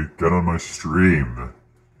there, Andy. Get on my stream.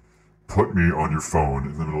 Put me on your phone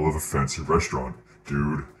in the middle of a fancy restaurant.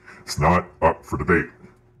 Dude, it's not up for debate.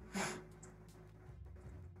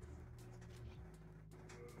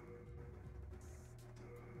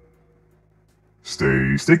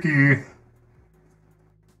 Stay sticky.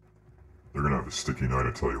 They're gonna have a sticky night,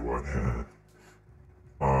 I tell you what.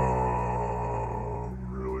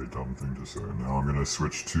 Really dumb thing to say. Now I'm gonna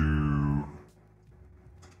switch to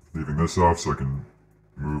leaving this off so I can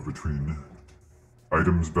move between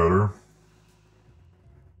items better.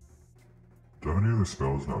 Do I have any other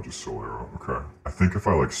spells? No, just Soul Arrow. Okay. I think if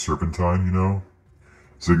I like Serpentine, you know,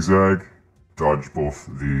 Zigzag, dodge both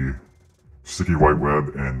the sticky white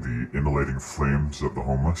web and the immolating flames of the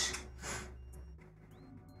homeless.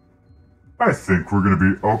 I think we're gonna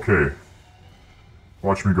be okay.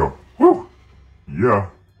 Watch me go. Woo! Yeah.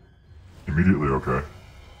 Immediately okay.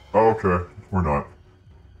 Oh, okay. We're not.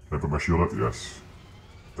 Can I put my shield up? Yes.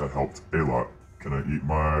 That helped a lot. Can I eat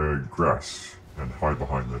my grass and hide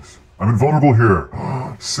behind this? I'm invulnerable here!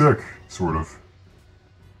 Sick! Sort of.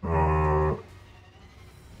 I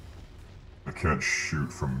can't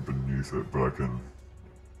shoot from beneath it, but I can...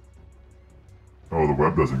 Oh, the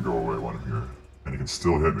web doesn't go away when I'm here. And he can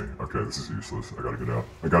still hit me. Okay, this is useless. I gotta get out.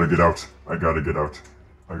 I gotta get out. I gotta get out.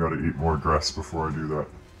 I gotta eat more grass before I do that.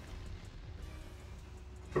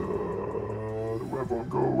 The web won't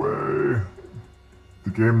go away. The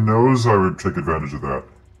game knows I would take advantage of that.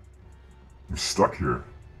 I'm stuck here.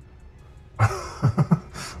 I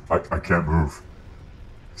can't move.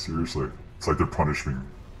 Seriously. It's like they're punishing me.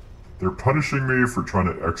 They're punishing me for trying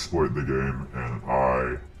to exploit the game, and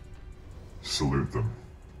I salute them.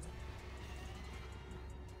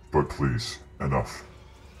 But please, enough.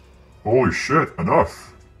 Holy shit,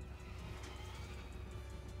 enough!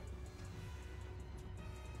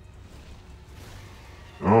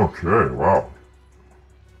 Okay, wow.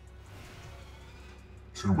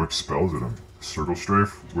 He's gonna whip spells at him. Circle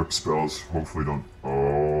Strafe, whip spells, hopefully don't...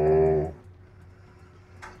 Oh...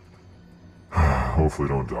 hopefully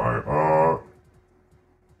don't die.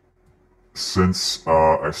 Since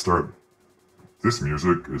I start... This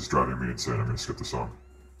music is driving me insane. I'm gonna skip the song.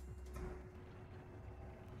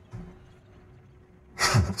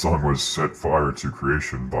 That song was Set Fire to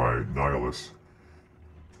Creation by Nihilus.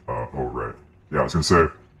 Oh, right. Yeah, I was gonna say...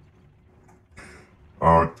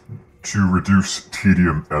 to reduce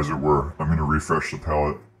tedium, as it were, I'm gonna refresh the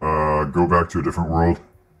palette. Go back to a different world.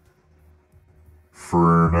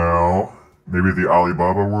 For now, maybe the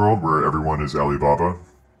Alibaba world, where everyone is Alibaba.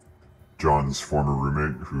 John's former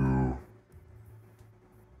roommate, who...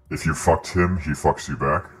 If you fucked him, he fucks you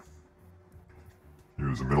back. He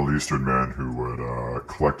was a Middle Eastern man who would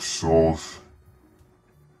collect souls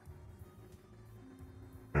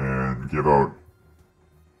and give out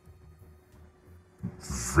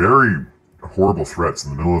very horrible threats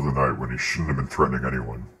in the middle of the night when he shouldn't have been threatening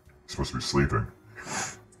anyone. He's supposed to be sleeping.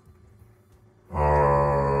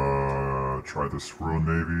 Try this world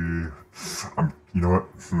maybe. You know what?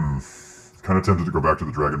 Kind of tempted to go back to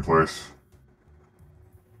the Dragon Place.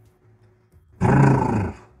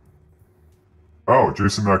 Oh,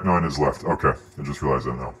 Jason Mac 9 is left. Okay, I just realized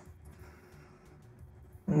that now.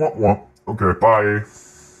 Womp womp. Okay, bye.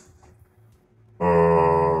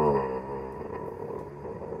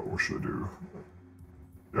 What should I do?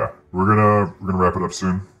 Yeah, we're gonna wrap it up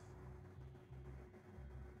soon.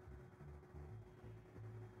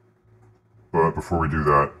 But before we do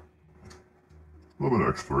that, a little bit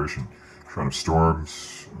of exploration. Shrine of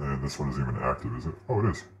Storms, and this one isn't even active, is it? Oh, it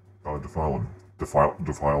is. Defilement.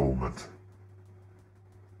 Defilement.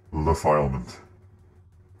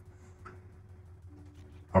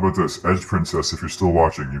 How about this? Edge Princess, if you're still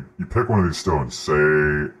watching, you pick one of these stones. Say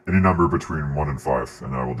any number between 1 and 5,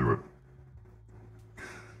 and I will do it.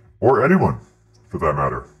 Or anyone, for that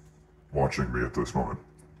matter, watching me at this moment.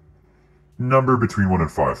 Number between 1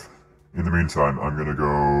 and 5. In the meantime, I'm gonna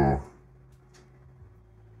go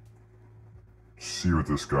see what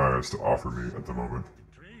this guy has to offer me at the moment.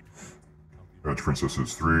 Edge Princess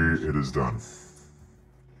is 3. It is done.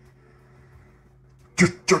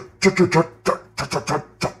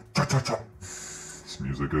 This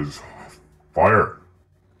music is fire.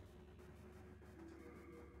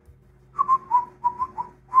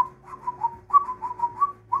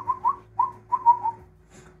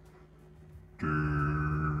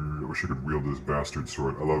 Dude, I wish I could wield this bastard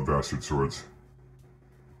sword. I love bastard swords.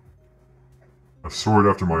 A sword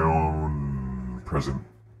after my own present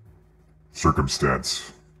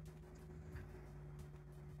circumstance.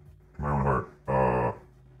 My own heart.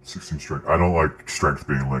 16 strength. I don't like strength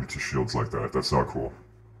being linked to shields like that. That's not cool.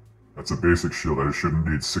 That's a basic shield. I shouldn't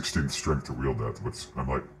need 16 strength to wield that. I'm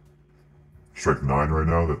like strength 9 right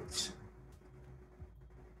now.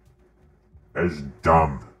 That's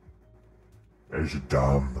dumb.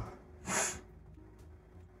 Dumb.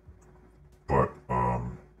 But I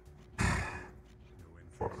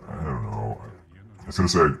don't know. I was gonna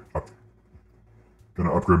say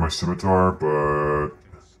gonna upgrade my scimitar, but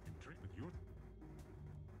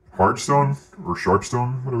Hardstone or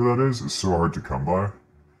Sharpstone, whatever that is so hard to come by.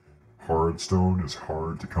 Hardstone is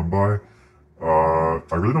hard to come by. I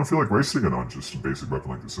really don't feel like wasting it on just a basic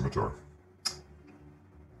weapon like the scimitar.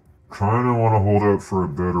 Kinda want to hold out for a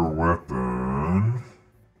better weapon.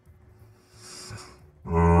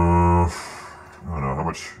 I don't know, how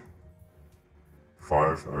much?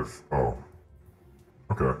 5? oh.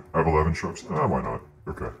 Okay, I have 11 sharps. Why not?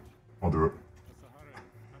 Okay, I'll do it.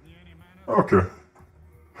 Okay.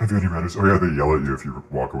 Have you any manners? Oh yeah, they yell at you if you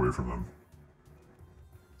walk away from them.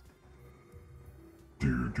 Let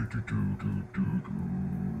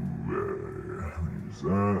me use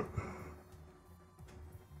that.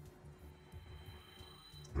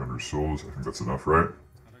 100 souls, I think that's enough, right?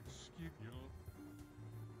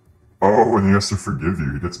 Oh, and he has to forgive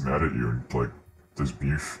you. He gets mad at you and, like, there's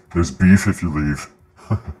beef. There's beef if you leave.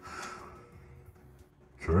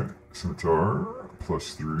 Okay, scimitar,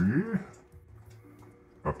 plus 3.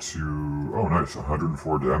 Up to, oh nice,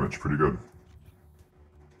 104 damage, pretty good.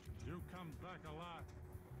 You come back alive.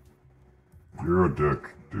 You're a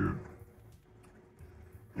dick, dude.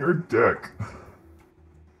 You're a dick.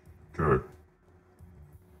 Okay.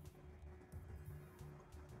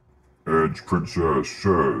 Edge Princess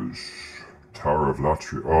says, Tower of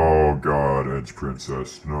Latria. Oh god, Edge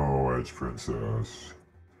Princess. No, Edge Princess.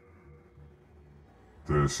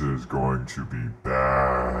 This is going to be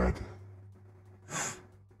bad.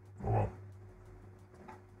 Oh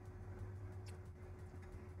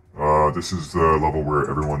well. This is the level where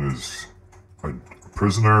everyone is a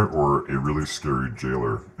prisoner or a really scary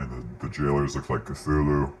jailer, and the jailers look like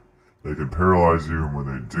Cthulhu. They can paralyze you, and when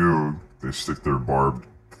they do, they stick their barbed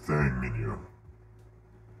thing in you.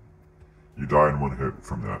 You die in one hit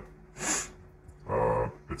from that.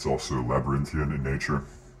 It's also labyrinthian in nature.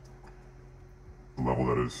 The level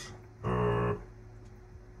that is.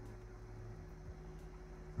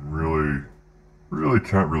 Really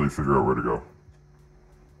can't really figure out where to go.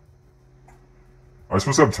 I was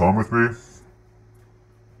supposed to have Tom with me.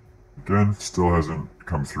 Again, still hasn't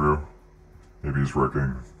come through. Maybe he's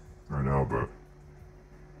working right now, but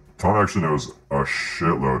Tom actually knows a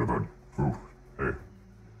shitload about. Ooh, hey.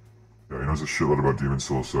 Yeah, he knows a shitload about Demon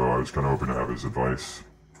Souls, so I was kind of hoping to have his advice.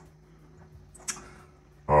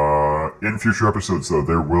 In future episodes, though,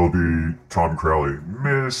 there will be Tom Crowley,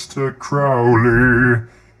 Mr. Crowley,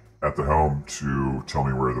 at the helm to tell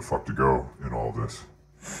me where the fuck to go in all of this.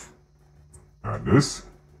 Madness.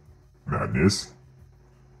 Madness.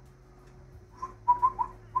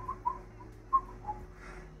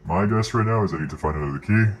 My guess right now is I need to find another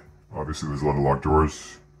key. Obviously, there's a lot of locked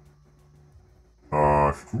doors.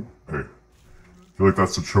 Ooh, hey. I feel like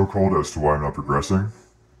that's a chokehold as to why I'm not progressing.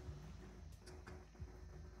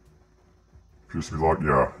 Appears to be locked.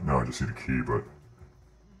 Yeah, no, I just need a key, but...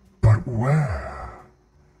 But where?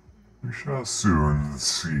 We shall soon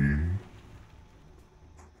see.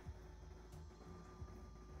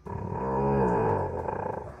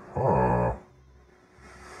 Oh,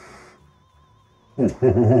 hey.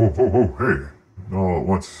 Not all at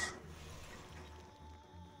once.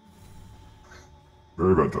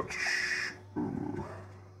 Very bad touch. Ooh.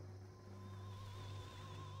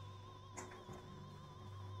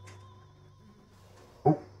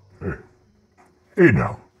 Oh, hey. Hey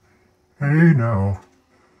now. Hey now.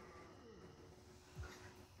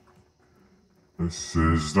 This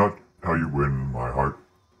is not how you win my heart.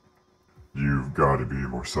 You've got to be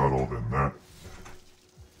more subtle than that.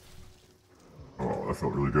 Oh, that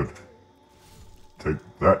felt really good. Take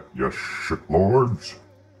that, you shitlords.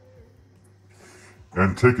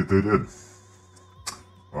 And take it, they did.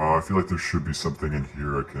 I feel like there should be something in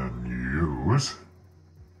here I can use.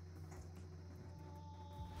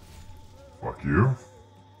 Fuck you.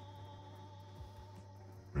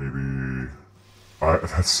 Maybe...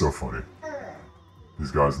 that's so funny.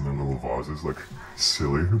 These guys in their little vases, like,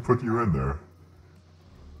 silly, who put you in there?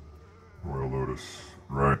 Royal Lotus,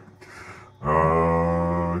 right.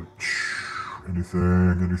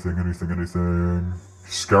 Anything.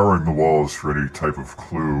 Scouring the walls for any type of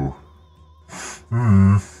clue.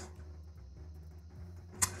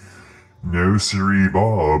 No siree,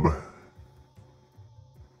 Bob.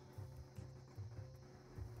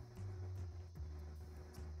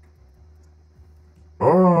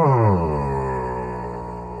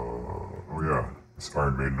 Oh yeah, this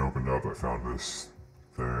Iron Maiden opened up, I found this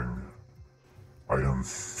thing. Item.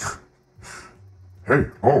 Hey,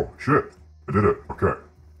 oh shit, I did it, okay.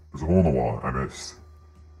 There's a hole in the wall I missed.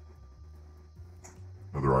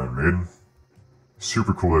 Another Iron Maiden.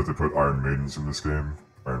 Super cool that they put Iron Maidens in this game.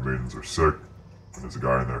 Iron Maidens are sick. And there's a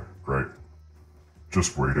guy in there, great.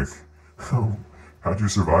 Just waiting. Oh, how'd you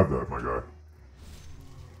survive that, my guy?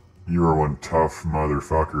 You are one tough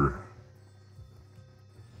motherfucker.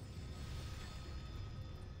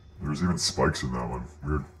 There's even spikes in that one.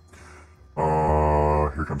 Weird.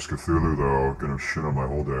 Here comes Cthulhu, though. Gonna shit on my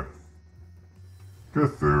whole day.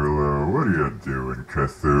 Cthulhu, what are you doing,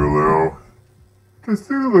 Cthulhu?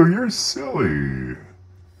 Cthulhu, you're silly.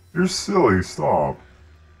 You're silly, stop.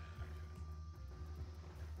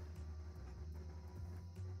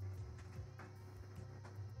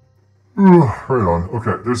 Right on.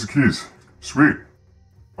 Okay, there's the keys. Sweet.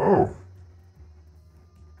 Oh.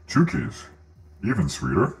 2 keys. Even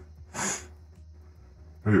sweeter.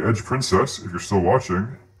 Hey, Edge Princess, if you're still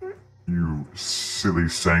watching, you silly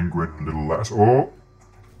sanguine little lass. Oh!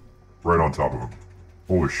 Right on top of him.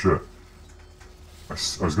 Holy shit. I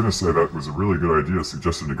was gonna say that was a really good idea,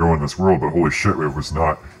 suggesting to go in this world, but holy shit, it was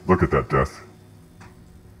not. Look at that death.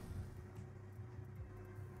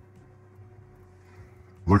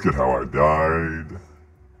 Look at how I died.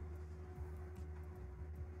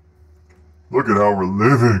 Look at how we're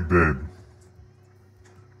living, babe.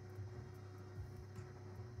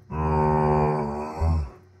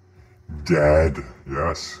 Dead.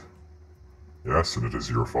 Yes. Yes, and it is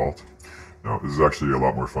your fault. No, this is actually a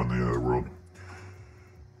lot more fun than the other world.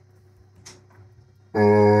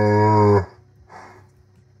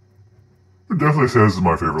 I'd definitely say this is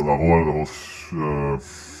my favorite level out of the whole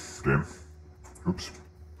game. Oops.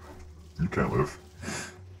 You can't live.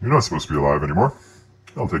 You're not supposed to be alive anymore.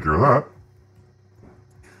 I'll take care of that.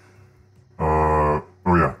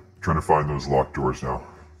 Oh yeah. Trying to find those locked doors now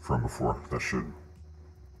from before. That should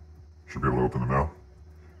be able to open them now.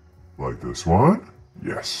 Like this one.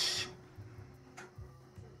 Yes.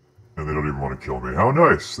 And they don't even want to kill me. How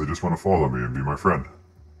nice! They just want to follow me and be my friend.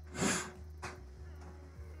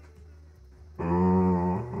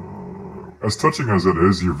 As touching as it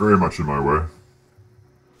is, you're very much in my way.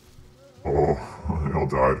 Oh, they all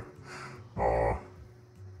died. Aw.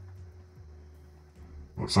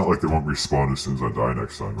 Well, it's not like they won't respawn as soon as I die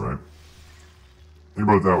next time, right? Think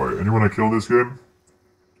about it that way. Anyone I kill in this game?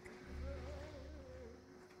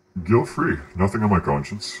 Guilt-free. Nothing on my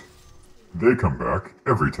conscience. They come back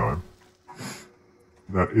every time.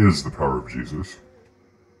 That is the power of Jesus.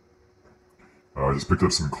 I just picked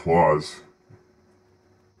up some claws.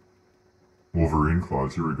 Wolverine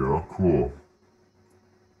claws, here we go. Cool.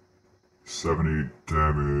 70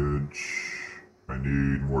 damage. I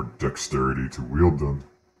need more dexterity to wield them.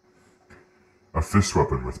 A fist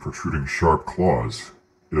weapon with protruding sharp claws.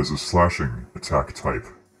 It has a slashing attack type.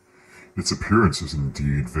 Its appearance is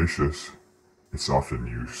indeed vicious. It's often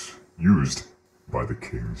used by the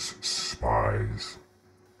king's spies.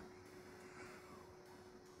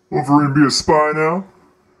 Wolverine be a spy now?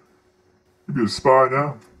 You be a spy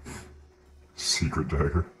now? Secret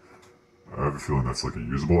dagger. I have a feeling that's like a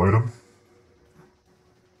usable item.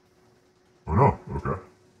 Oh no, okay.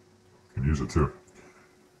 Can use it too.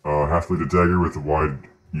 Half-bladed dagger with a wide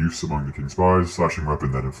use among the king's spies. Slashing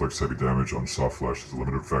weapon that inflicts heavy damage on soft flesh. Has a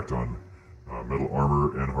limited effect on metal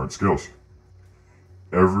armor and hard scales.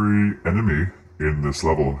 Every enemy in this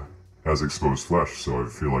level has exposed flesh, so I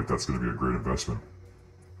feel like that's going to be a great investment.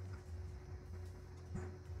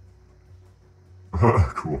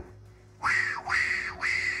 Cool.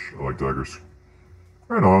 I like daggers.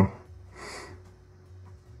 Right on.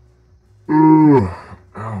 Ooh,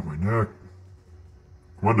 ow, my neck.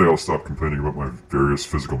 One day I'll stop complaining about my various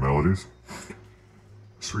physical maladies.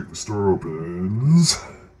 Sweet, the store opens.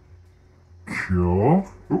 Kill.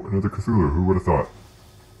 Oh, another Cthulhu. Who would have thought?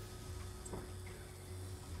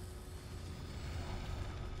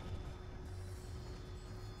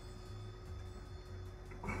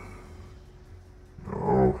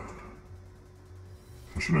 No.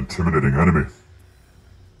 Such an intimidating enemy.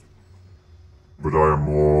 But I am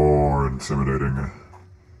more intimidating.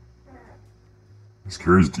 This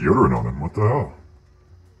carries deodorant on him. What the hell?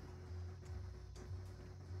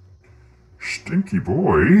 Stinky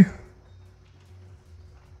boy.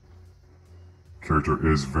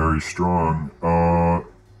 Character is very strong.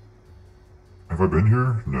 Have I been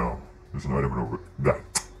here? No. There's an item over there.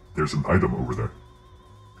 There's an item over there.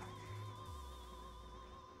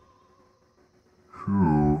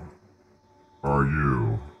 Who are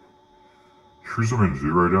you? Here's what I'm gonna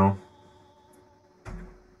do right now.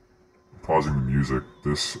 Pausing the music.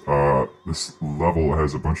 This level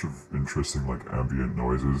has a bunch of interesting like ambient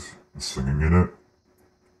noises and singing in it.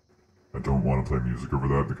 I don't want to play music over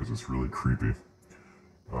that because it's really creepy.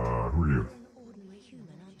 Who are you? You're an ordinary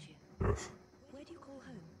human, aren't you? Yes. Where do you call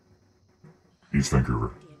home? East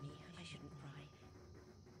Vancouver. Dear me, I shouldn't pry.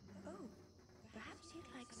 Oh, perhaps you'd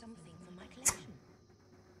like something from my collection.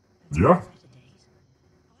 Yeah. Saturdays.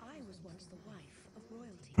 I was once the wife of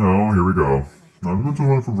royalty. Oh, here we go. I'm not the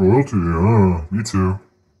one for royalty. Me too.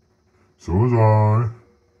 So was I.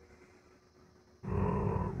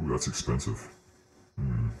 Ooh, that's expensive.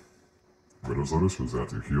 Widow's Lotus was that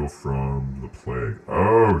to heal from the plague.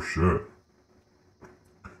 Oh, shit.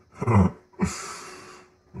 I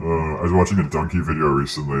was watching a donkey video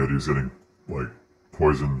recently and he's getting, like,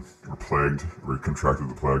 poisoned or plagued or contracted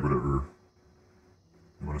the plague, whatever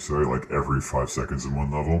you want to say, like every 5 seconds in one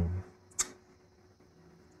level.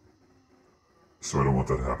 So I don't want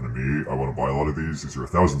that to happen to me. I want to buy a lot of these. These are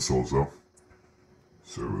 1,000 souls, though.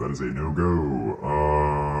 So that is a no-go.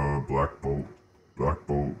 Black Bolt. Black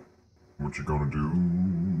Bolt. What you gonna do?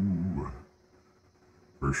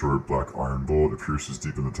 Very short black iron bolt. It pierces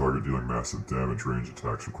deep in the target, dealing massive damage. Range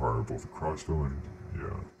attacks require both a crossbow and...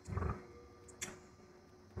 yeah,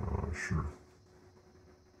 alright. Sure.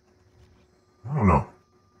 I don't know.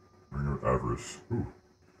 Ring of Avarice. Ooh.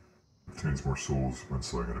 Obtains more souls when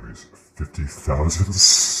slaying enemies. 50,000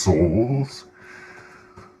 souls?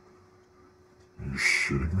 Are you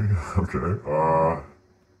shitting me? Okay,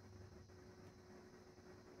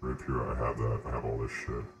 right here I have that. I have all this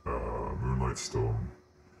shit. Moonlight Stone.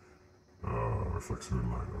 Reflects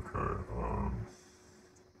moonlight, okay.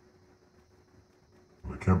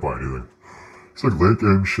 I can't buy anything. It's like late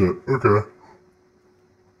game shit. Okay.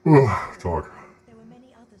 Talk. There were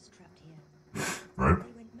many others trapped here. Right?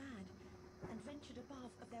 They went mad and ventured above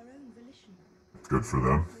of their own volition. Good for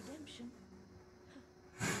them. Redemption?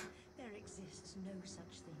 There exists no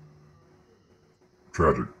such thing.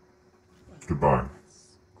 Tragic. Goodbye.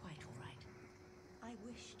 That's quite all right. I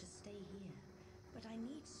wish to stay here, but I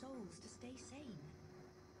need souls to stay sane.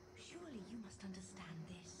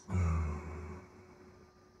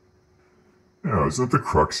 Yeah, isn't that the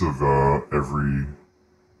crux of every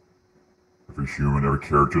human, every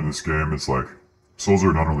character in this game? It's like souls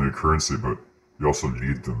are not only a currency, but you also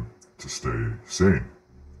need them to stay sane.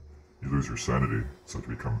 You lose your sanity. It's like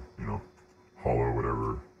you become, hollow,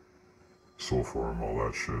 whatever, soul form, all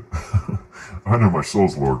that shit. I know my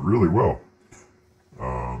soul's lord really well.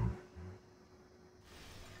 Yeah,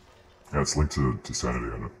 it's linked to sanity.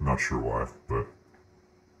 I'm not sure why, but.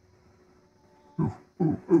 Ooh.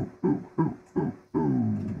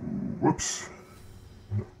 Whoops.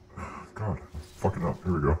 God, fucking up.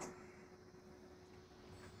 Here we go.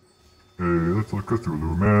 Hey, let's look at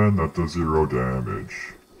Cthulhu, man. That does 0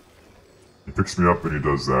 damage. He picks me up and he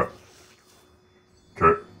does that.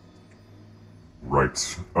 Okay.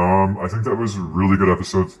 Right. I think that was a really good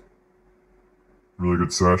episode. Really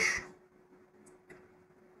good sesh.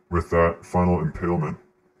 With that final impalement,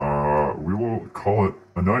 we will call it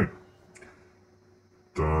a night.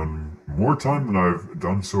 Done more time than I've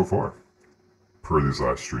done so far. Per these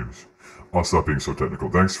last streams. I'll stop being so technical.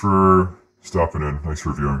 Thanks for stopping in. Thanks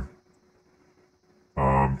for viewing.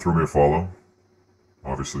 Throw me a follow.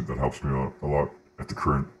 Obviously, that helps me a lot at the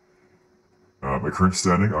current, my current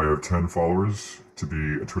standing. I have 10 followers. To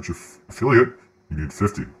be a Twitch affiliate, you need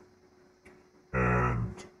 50.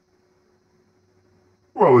 And,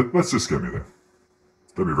 well, let's just get me there.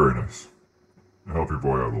 That'd be very nice. It'll help your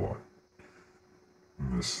boy out a lot.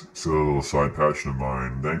 And this silly little side passion of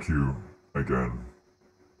mine. Thank you again,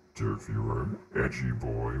 dear viewer, edgy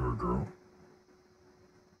boy or girl,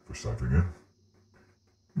 for stopping in.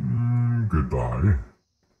 Goodbye.